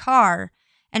in your car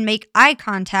and make eye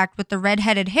contact with the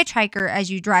red-headed hitchhiker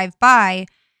as you drive by,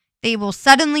 they will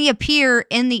suddenly appear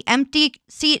in the empty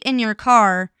seat in your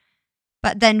car,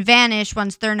 but then vanish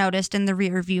once they're noticed in the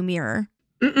rear view mirror.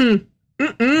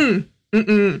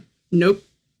 Nope.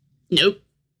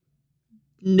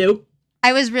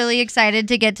 I was really excited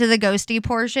to get to the ghosty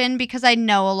portion because I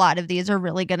know a lot of these are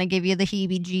really going to give you the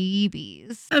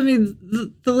heebie-jeebies. I mean,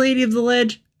 the Lady of the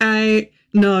Ledge,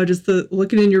 just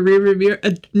looking in your rearview mirror,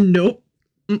 nope.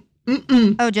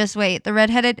 Oh, just wait. The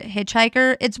red-headed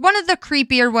hitchhiker, it's one of the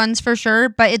creepier ones for sure,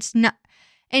 but it's not,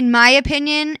 in my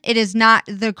opinion, it is not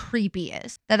the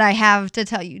creepiest that I have to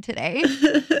tell you today.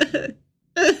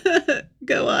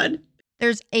 Go on.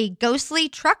 There's a ghostly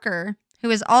trucker who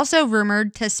is also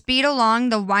rumored to speed along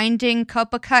the winding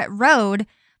Copacut Road,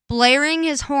 blaring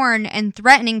his horn and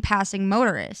threatening passing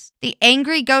motorists. The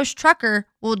angry ghost trucker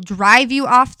will drive you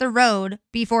off the road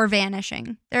before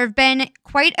vanishing. There have been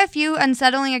quite a few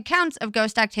unsettling accounts of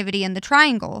ghost activity in the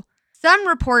Triangle. Some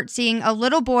report seeing a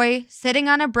little boy sitting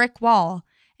on a brick wall,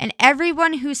 and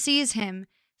everyone who sees him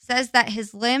says that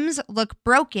his limbs look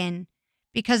broken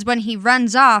because when he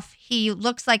runs off, he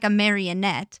looks like a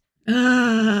marionette.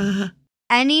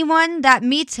 Anyone that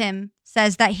meets him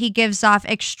says that he gives off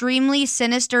extremely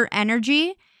sinister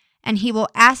energy and he will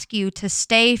ask you to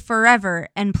stay forever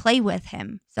and play with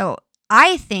him. So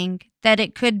I think that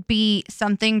it could be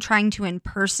something trying to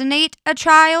impersonate a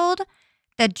child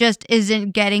that just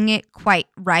isn't getting it quite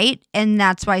right, and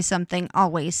that's why something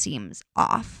always seems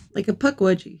off. Like a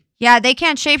puckwudgie. Yeah, they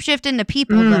can't shapeshift into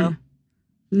people, though.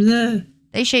 Nah.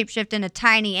 They shapeshift into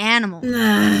tiny animals.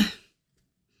 Nah.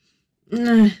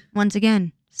 Nah, Once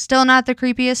again, still not the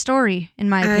creepiest story, in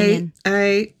my opinion.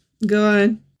 I go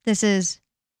on. This is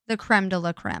the creme de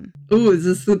la creme. Ooh, is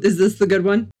this the good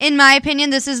one? In my opinion,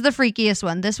 this is the freakiest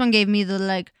one. This one gave me the,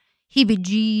 like,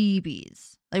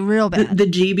 heebie-jeebies. Like, real bad. The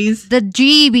jeebies? The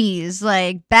jeebies.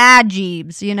 Like, bad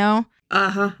jeebs, you know?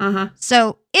 Uh-huh.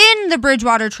 So, in the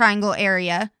Bridgewater Triangle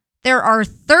area, there are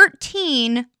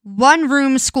 13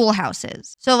 one-room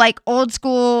schoolhouses. So, like, old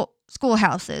school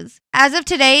schoolhouses. As of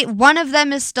today, one of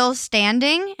them is still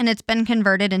standing, and it's been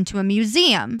converted into a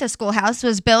museum. The schoolhouse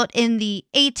was built in the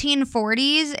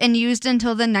 1840s and used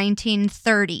until the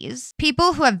 1930s.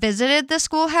 People who have visited the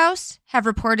schoolhouse have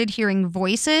reported hearing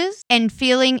voices and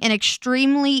feeling an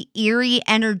extremely eerie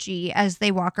energy as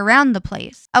they walk around the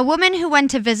place. A woman who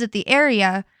went to visit the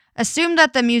area assumed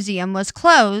that the museum was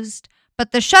closed,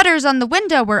 but the shutters on the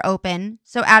window were open,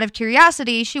 so out of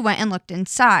curiosity, she went and looked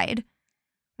inside.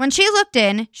 When she looked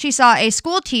in, she saw a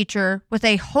school teacher with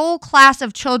a whole class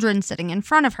of children sitting in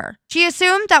front of her. She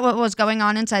assumed that what was going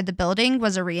on inside the building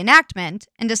was a reenactment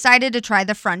and decided to try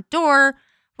the front door,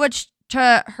 which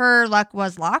to her luck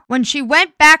was locked. When she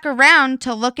went back around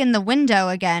to look in the window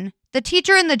again, the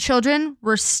teacher and the children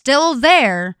were still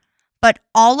there, but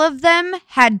all of them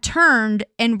had turned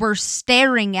and were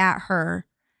staring at her.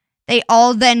 They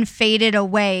all then faded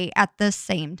away at the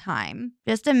same time.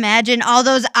 Just imagine all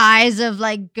those eyes of,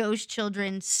 like, ghost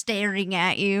children staring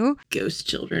at you. Ghost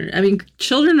children. I mean,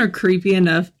 children are creepy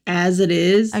enough as it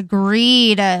is.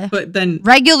 Agreed. But then...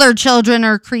 regular children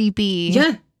are creepy.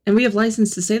 Yeah, and we have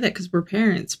license to say that because we're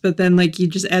parents. But then, like, you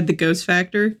just add the ghost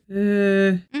factor.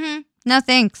 No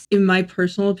thanks. In my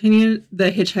personal opinion, the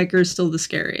hitchhiker is still the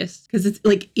scariest. Because it's,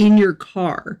 like, in your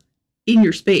car. In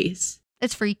your space.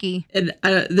 It's freaky. And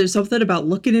there's something about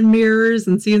looking in mirrors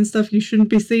and seeing stuff you shouldn't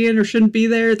be seeing or shouldn't be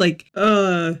there. Like,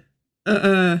 There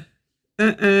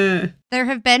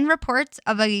have been reports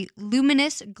of a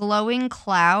luminous glowing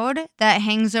cloud that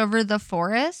hangs over the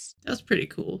forest. That's pretty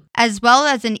cool. As well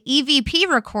as an EVP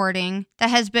recording that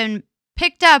has been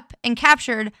picked up and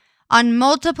captured on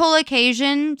multiple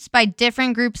occasions by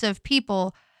different groups of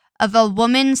people of a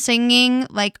woman singing,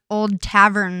 like, old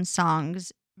tavern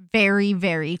songs very,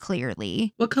 very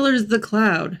clearly. What color is the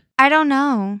cloud? I don't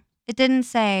know. It didn't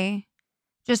say.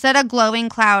 Just said a glowing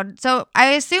cloud. So I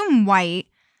assume white,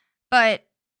 but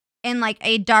in, like,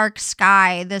 a dark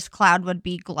sky, this cloud would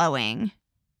be glowing.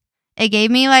 It gave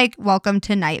me, like, Welcome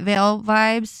to Night Vale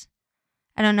vibes.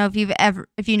 I don't know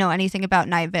if you know anything about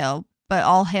Night Vale, but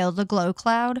all hail the glow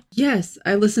cloud. Yes,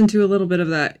 I listened to a little bit of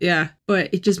that. Yeah,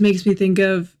 but it just makes me think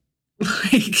of,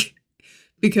 like,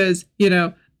 because, you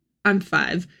know, I'm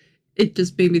 5. It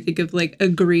just made me think of, like, a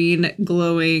green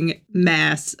glowing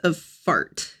mass of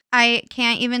fart. I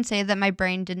can't even say that my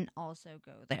brain didn't also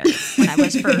go there when I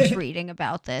was first reading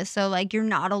about this. So, like, you're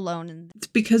not alone. It's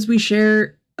because we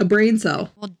share a brain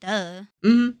cell. Well, duh.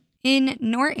 Mm-hmm. In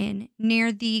Norton,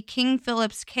 near the King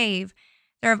Philip's Cave,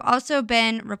 there have also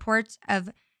been reports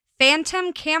of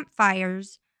phantom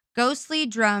campfires, ghostly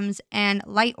drums, and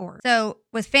light orbs. So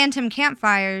with phantom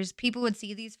campfires, people would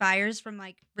see these fires from,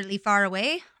 like, really far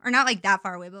away, or not like that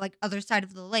far away, but like other side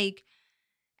of the lake.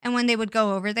 And when they would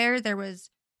go over there, there was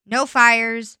no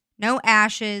fires, no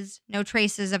ashes, no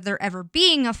traces of there ever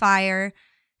being a fire.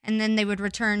 And then they would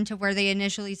return to where they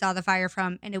initially saw the fire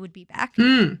from, and it would be back.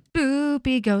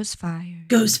 Spoopy ghost fire.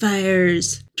 Ghost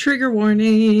fires. Trigger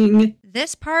warning.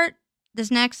 This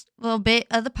next little bit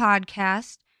of the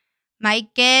podcast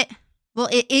might get, well,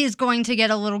 it is going to get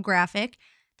a little graphic.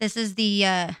 This is the,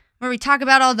 where we talk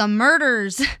about all the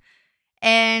murders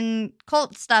and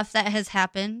cult stuff that has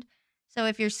happened. So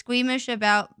if you're squeamish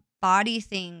about body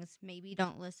things, maybe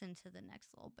don't listen to the next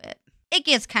little bit. It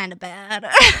gets kind of bad.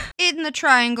 In the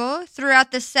Triangle,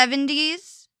 throughout the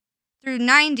 70s through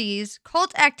 90s,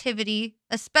 cult activity,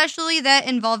 especially that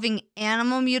involving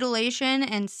animal mutilation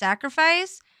and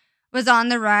sacrifice, was on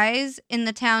the rise in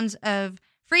the towns of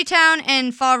Freetown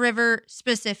and Fall River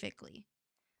specifically.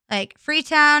 Like,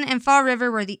 Freetown and Fall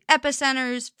River were the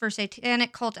epicenters for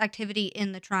satanic cult activity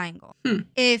in the Triangle.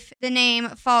 If the name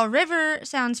Fall River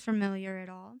sounds familiar at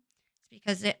all, it's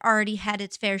because it already had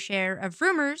its fair share of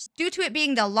rumors due to it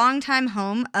being the longtime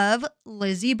home of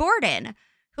Lizzie Borden,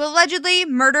 who allegedly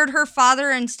murdered her father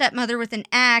and stepmother with an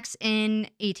axe in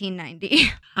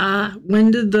 1890.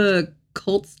 When did the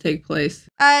cults take place?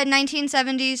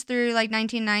 1970s through, like,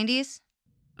 1990s.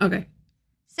 Okay.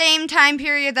 Same time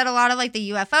period that a lot of, like,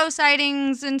 the UFO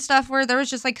sightings and stuff were. There was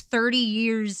just, like, 30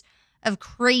 years of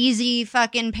crazy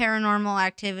fucking paranormal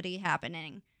activity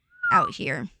happening out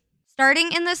here.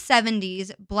 Starting in the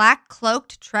 70s, black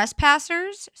cloaked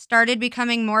trespassers started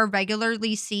becoming more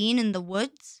regularly seen in the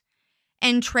woods.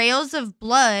 and trails of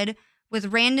blood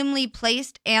with randomly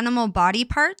placed animal body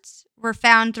parts were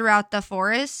found throughout the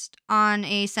forest on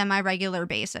a semi-regular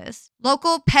basis.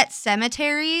 Local pet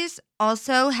cemeteries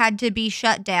also had to be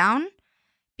shut down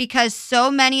because so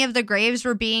many of the graves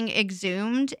were being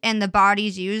exhumed and the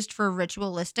bodies used for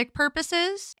ritualistic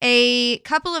purposes. A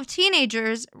couple of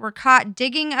teenagers were caught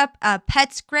digging up a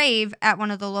pet's grave at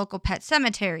one of the local pet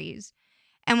cemeteries.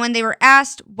 And when they were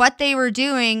asked what they were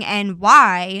doing and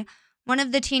why, one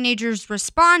of the teenagers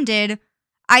responded,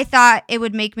 "I thought it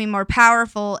would make me more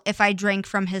powerful if I drank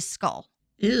from his skull."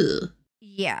 Ew.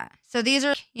 Yeah. So these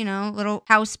are, little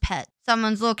house pets.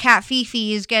 Someone's little cat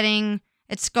Fifi is getting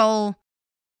its skull.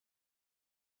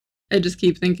 I just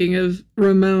keep thinking of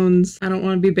Ramones. I don't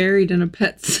want to be buried in a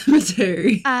pet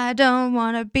cemetery. I don't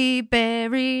want to be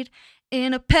buried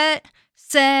in a pet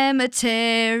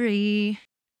cemetery.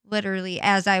 Literally,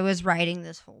 as I was writing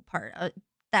this whole part,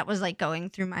 that was like going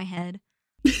through my head.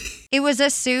 It was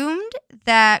assumed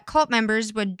that cult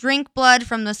members would drink blood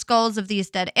from the skulls of these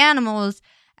dead animals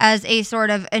as a sort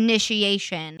of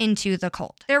initiation into the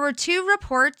cult. There were 2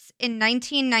 reports in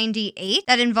 1998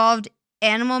 that involved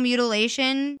animal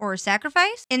mutilation or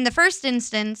sacrifice. In the first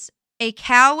instance, a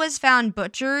cow was found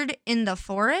butchered in the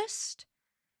forest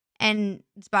and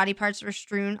its body parts were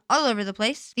strewn all over the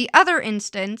place. The other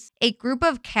instance, a group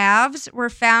of calves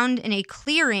were found in a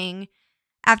clearing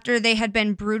after they had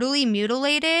been brutally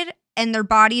mutilated and their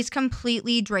bodies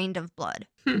completely drained of blood.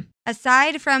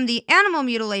 Aside from the animal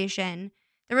mutilation,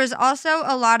 there was also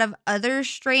a lot of other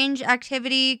strange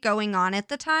activity going on at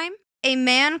the time. A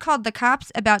man called the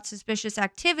cops about suspicious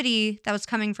activity that was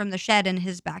coming from the shed in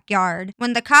his backyard.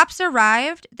 When the cops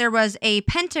arrived, there was a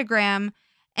pentagram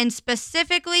and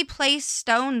specifically placed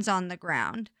stones on the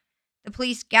ground. The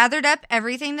police gathered up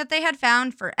everything that they had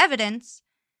found for evidence,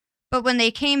 but when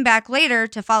they came back later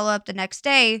to follow up the next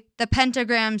day, the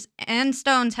pentagrams and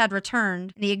stones had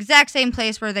returned in the exact same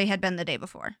place where they had been the day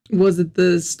before. Was it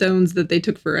the stones that they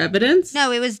took for evidence?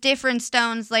 No, it was different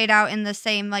stones laid out in the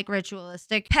same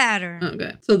ritualistic pattern.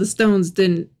 Okay. So the stones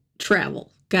didn't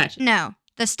travel. Gotcha. No,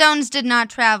 the stones did not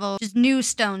travel, just new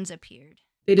stones appeared.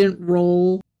 They didn't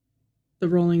roll the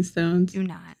Rolling Stones? Do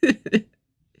not.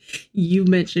 You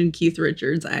mentioned Keith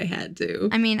Richards. I had to.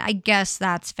 I mean, I guess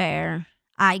that's fair.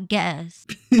 I guess.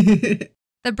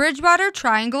 The Bridgewater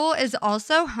Triangle is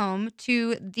also home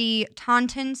to the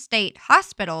Taunton State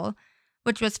Hospital,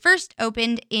 which was first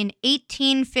opened in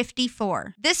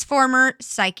 1854. This former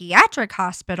psychiatric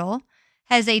hospital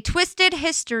has a twisted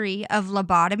history of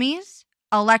lobotomies,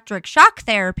 electric shock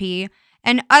therapy,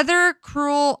 and other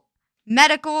cruel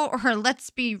medical, or let's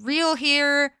be real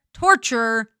here,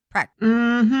 torture practices.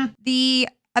 Mm-hmm. The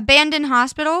abandoned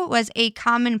hospital was a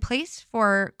common place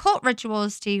for cult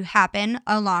rituals to happen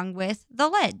along with the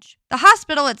ledge. The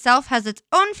hospital itself has its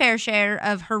own fair share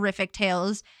of horrific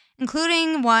tales,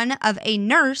 including one of a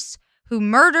nurse who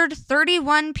murdered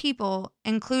 31 people,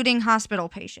 including hospital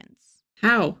patients.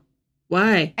 How?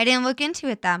 Why? I didn't look into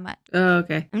it that much. Oh,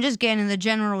 okay. I'm just getting the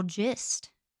general gist.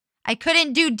 I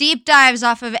couldn't do deep dives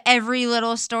off of every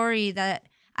little story that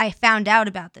I found out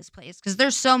about this place because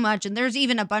there's so much, and there's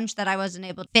even a bunch that I wasn't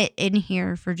able to fit in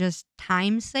here for just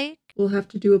time's sake. We'll have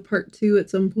to do a part 2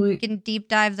 at some point. We can deep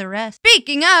dive the rest.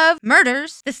 Speaking of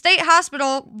murders, the state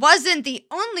hospital wasn't the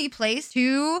only place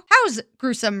to house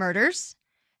gruesome murders.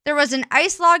 There was an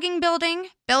ice logging building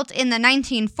built in the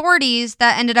 1940s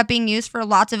that ended up being used for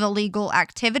lots of illegal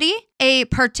activity. A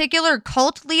particular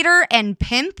cult leader and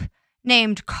pimp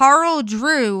named Carl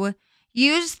Drew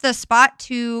used the spot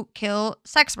to kill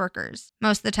sex workers,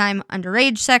 most of the time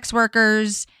underage sex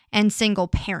workers and single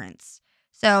parents.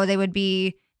 So they would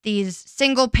be these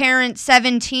single parent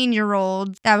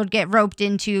 17-year-olds that would get roped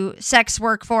into sex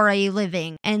work for a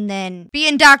living and then be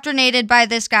indoctrinated by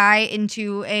this guy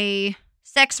into a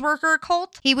sex worker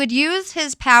cult. He would use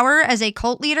his power as a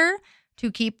cult leader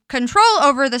to keep control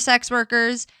over the sex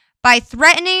workers by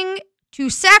threatening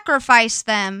to sacrifice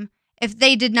them if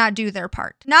they did not do their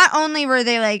part. Not only were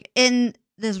they in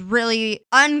this really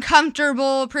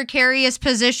uncomfortable, precarious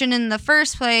position in the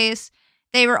first place,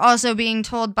 they were also being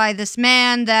told by this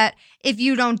man that if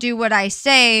you don't do what I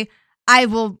say, I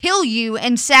will kill you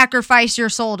and sacrifice your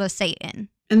soul to Satan.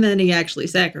 And then he actually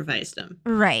sacrificed him.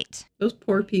 Right. Those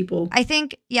poor people. I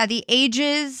think, the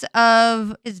ages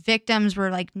of his victims were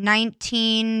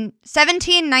 17,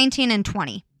 19, and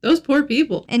 20. Those poor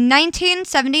people. In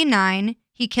 1979,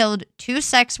 he killed 2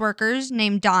 sex workers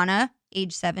named Donna,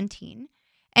 age 17,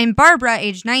 and Barbara,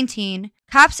 age 19.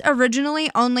 Cops originally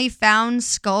only found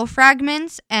skull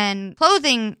fragments and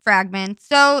clothing fragments,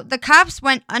 so the cops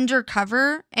went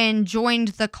undercover and joined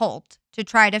the cult to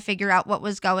try to figure out what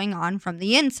was going on from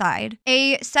the inside.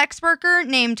 A sex worker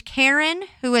named Karen,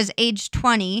 who was age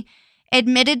 20,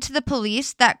 admitted to the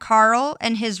police that Carl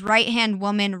and his right-hand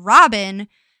woman, Robin,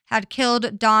 had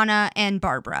killed Donna and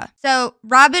Barbara. So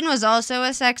Robin was also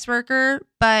a sex worker,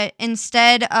 but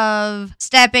instead of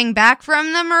stepping back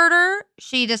from the murder,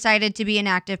 she decided to be an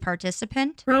active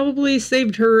participant. Probably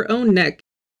saved her own neck.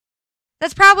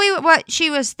 That's probably what she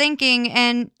was thinking,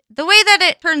 and the way that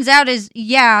it turns out is,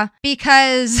 yeah,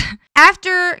 because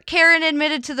after Karen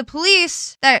admitted to the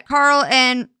police that Carl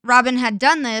and Robin had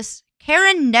done this,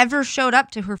 Karen never showed up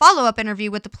to her follow-up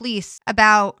interview with the police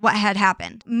about what had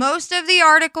happened. Most of the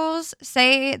articles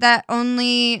say that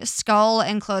only skull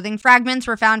and clothing fragments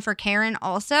were found for Karen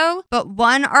also, but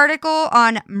one article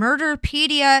on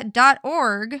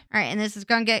murderpedia.org, all right, and this is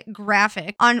going to get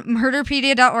graphic, on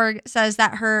murderpedia.org says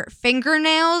that her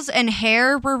fingernails and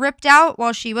hair were ripped out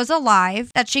while she was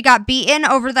alive, that she got beaten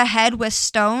over the head with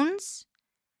stones,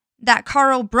 that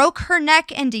Carl broke her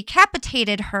neck and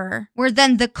decapitated her, where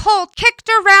then the Colt kicked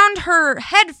around her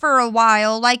head for a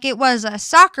while like it was a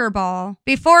soccer ball,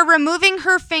 before removing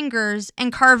her fingers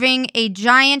and carving a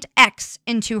giant X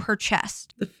into her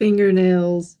chest. The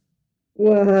fingernails.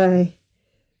 Why?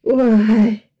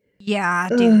 Why? Yeah,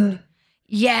 dude.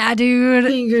 Yeah, dude.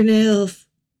 Fingernails.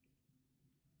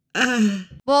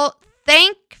 Well,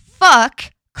 thank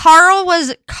fuck, Carl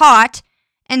was caught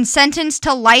and sentenced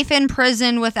to life in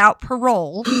prison without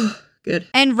parole. Good.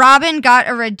 And Robin got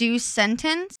a reduced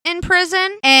sentence in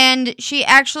prison, and she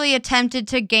actually attempted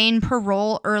to gain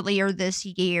parole earlier this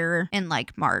year in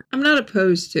March. I'm not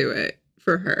opposed to it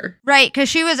for her. Right, because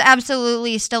she was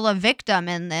absolutely still a victim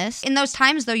in this. In those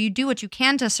times, though, you do what you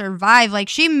can to survive.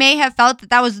 She may have felt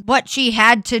that was what she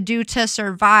had to do to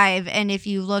survive. And if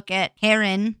you look at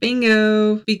Karen.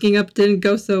 Bingo. Speaking up didn't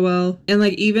go so well. And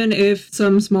even if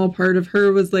some small part of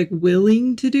her was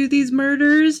willing to do these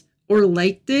murders or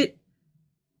liked it,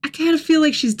 I kind of feel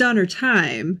like she's done her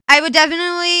time. I would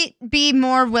definitely be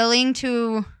more willing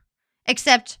to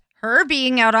accept her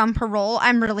being out on parole.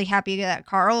 I'm really happy that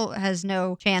Carl has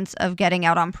no chance of getting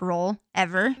out on parole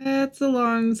ever. That's a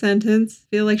long sentence.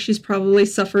 Feel like she's probably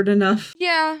suffered enough.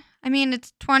 Yeah. I mean,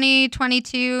 it's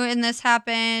 2022 and this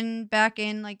happened back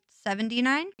in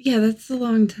 79? Yeah, that's a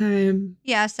long time.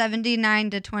 Yeah,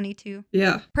 79 to 22.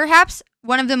 Yeah. Perhaps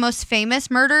one of the most famous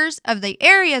murders of the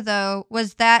area, though,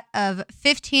 was that of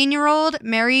 15-year-old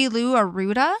Mary Lou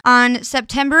Arruda. On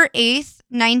September 8th,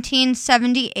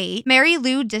 1978, Mary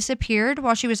Lou disappeared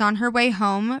while she was on her way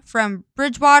home from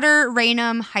Bridgewater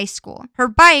Raynham High School. Her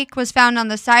bike was found on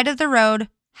the side of the road,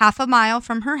 half a mile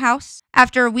from her house.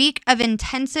 After a week of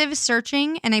intensive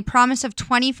searching and a promise of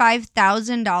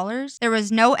 $25,000, there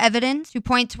was no evidence to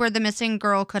point to where the missing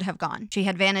girl could have gone. She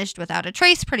had vanished without a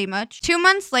trace, pretty much. 2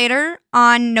 months later,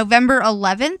 on November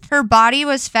 11th, her body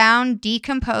was found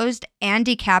decomposed and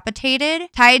decapitated,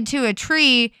 tied to a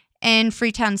tree in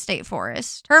Freetown State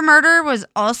Forest. Her murder was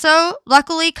also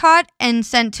luckily caught and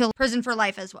sent to prison for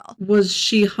life as well. Was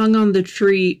she hung on the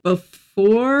tree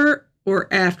before or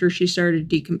after she started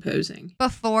decomposing?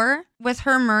 Before. With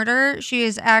her murder, she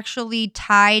is actually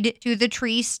tied to the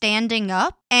tree standing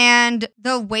up, and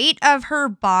the weight of her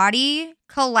body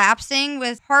collapsing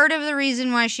was part of the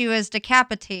reason why she was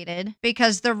decapitated,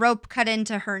 because the rope cut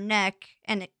into her neck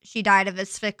and she died of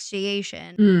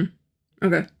asphyxiation.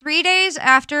 Okay. 3 days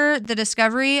after the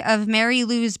discovery of Mary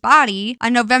Lou's body,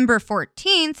 on November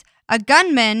 14th, a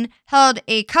gunman held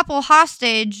a couple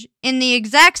hostage in the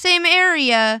exact same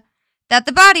area that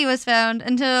the body was found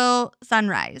until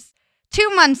sunrise. 2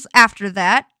 months after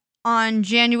that, on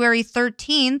January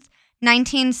 13th,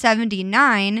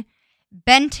 1979,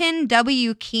 Benton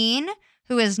W. Keene,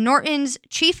 who is Norton's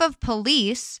chief of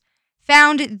police,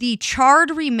 found the charred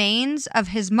remains of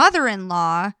his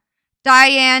mother-in-law,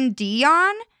 Diane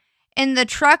Dion, in the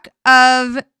truck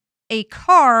of a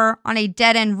car on a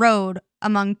dead-end road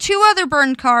among 2 other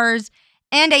burned cars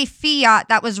and a Fiat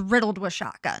that was riddled with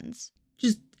shotguns.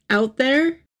 Just out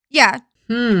there? Yeah.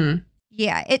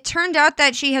 Yeah, it turned out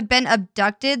that she had been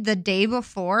abducted the day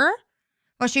before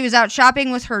while she was out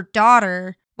shopping with her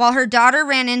daughter. While her daughter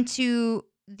ran into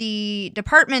the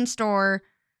department store,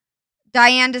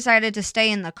 Diane decided to stay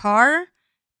in the car,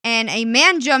 and a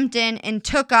man jumped in and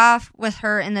took off with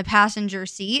her in the passenger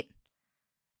seat.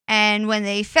 And when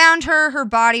they found her, her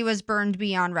body was burned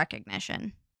beyond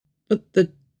recognition. But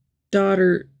the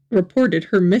daughter reported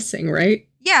her missing, right?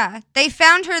 Yeah, they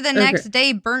found her the next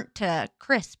day burnt to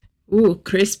crisp. Ooh,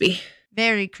 crispy.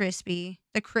 Very crispy.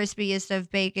 The crispiest of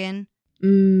bacon.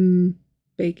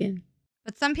 Bacon.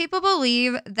 But some people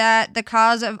believe that the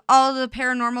cause of all the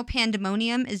paranormal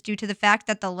pandemonium is due to the fact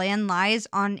that the land lies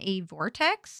on a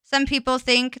vortex. Some people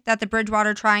think that the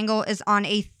Bridgewater Triangle is on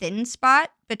a thin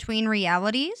spot between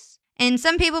realities. And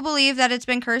some people believe that it's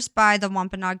been cursed by the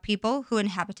Wampanoag people who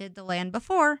inhabited the land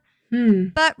before.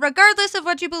 But regardless of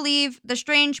what you believe, the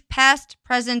strange past,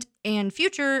 present, and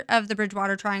future of the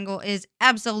Bridgewater Triangle is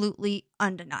absolutely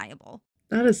undeniable.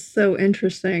 That is so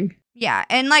interesting. Yeah,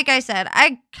 and like I said,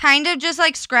 I kind of just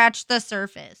like scratched the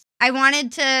surface. I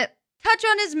wanted to touch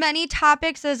on as many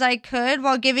topics as I could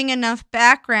while giving enough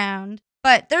background,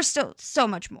 but there's still so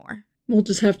much more. We'll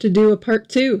just have to do a part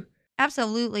 2.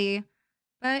 Absolutely.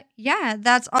 But yeah,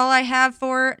 that's all I have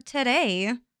for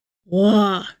today.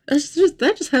 Wow,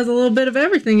 that just has a little bit of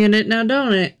everything in it now,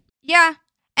 don't it? Yeah.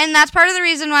 And that's part of the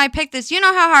reason why I picked this. You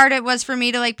know how hard it was for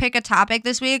me to like pick a topic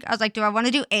this week? I was like, do I want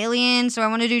to do aliens? Do I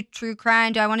want to do true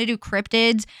crime? Do I want to do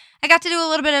cryptids? I got to do a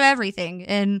little bit of everything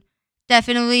and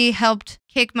definitely helped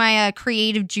kick my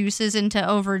creative juices into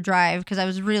overdrive because I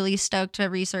was really stoked to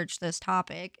research this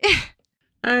topic.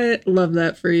 I love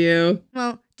that for you.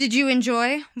 Well, did you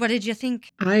enjoy? What did you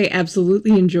think? I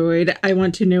absolutely enjoyed. I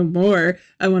want to know more.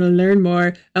 I want to learn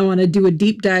more. I want to do a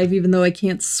deep dive even though I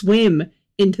can't swim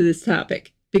into this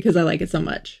topic because I like it so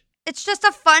much. It's just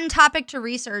a fun topic to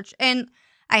research, and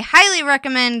I highly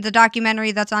recommend the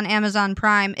documentary that's on Amazon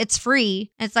Prime. It's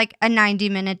free. It's like a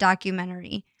 90-minute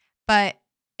documentary, but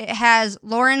it has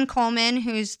Lauren Coleman,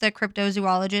 who's the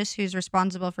cryptozoologist who's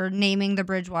responsible for naming the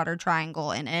Bridgewater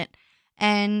Triangle in it.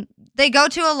 And they go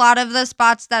to a lot of the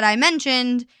spots that I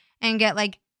mentioned and get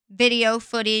like video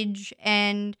footage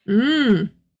and I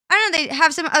don't know, they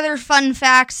have some other fun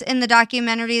facts in the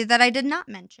documentary that I did not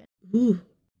mention. Ooh,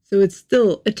 so it's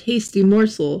still a tasty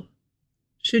morsel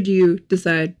should you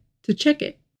decide to check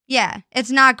it. Yeah, it's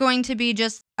not going to be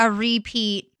just a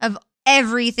repeat of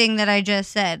everything that I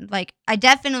just said. Like,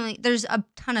 there's a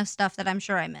ton of stuff that I'm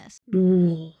sure I missed.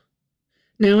 Ooh.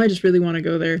 Now I just really want to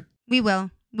go there. We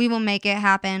will make it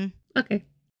happen. Okay.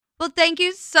 Well, thank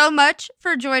you so much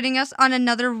for joining us on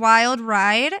another wild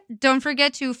ride. Don't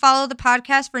forget to follow the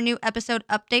podcast for new episode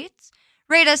updates.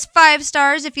 Rate us 5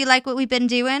 stars if you like what we've been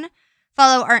doing.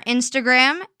 Follow our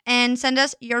Instagram and send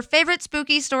us your favorite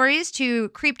spooky stories to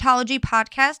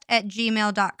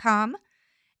creeptologypodcast@gmail.com.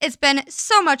 It's been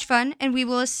so much fun, and we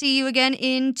will see you again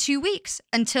in 2 weeks.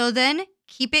 Until then,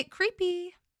 keep it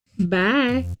creepy.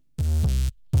 Bye.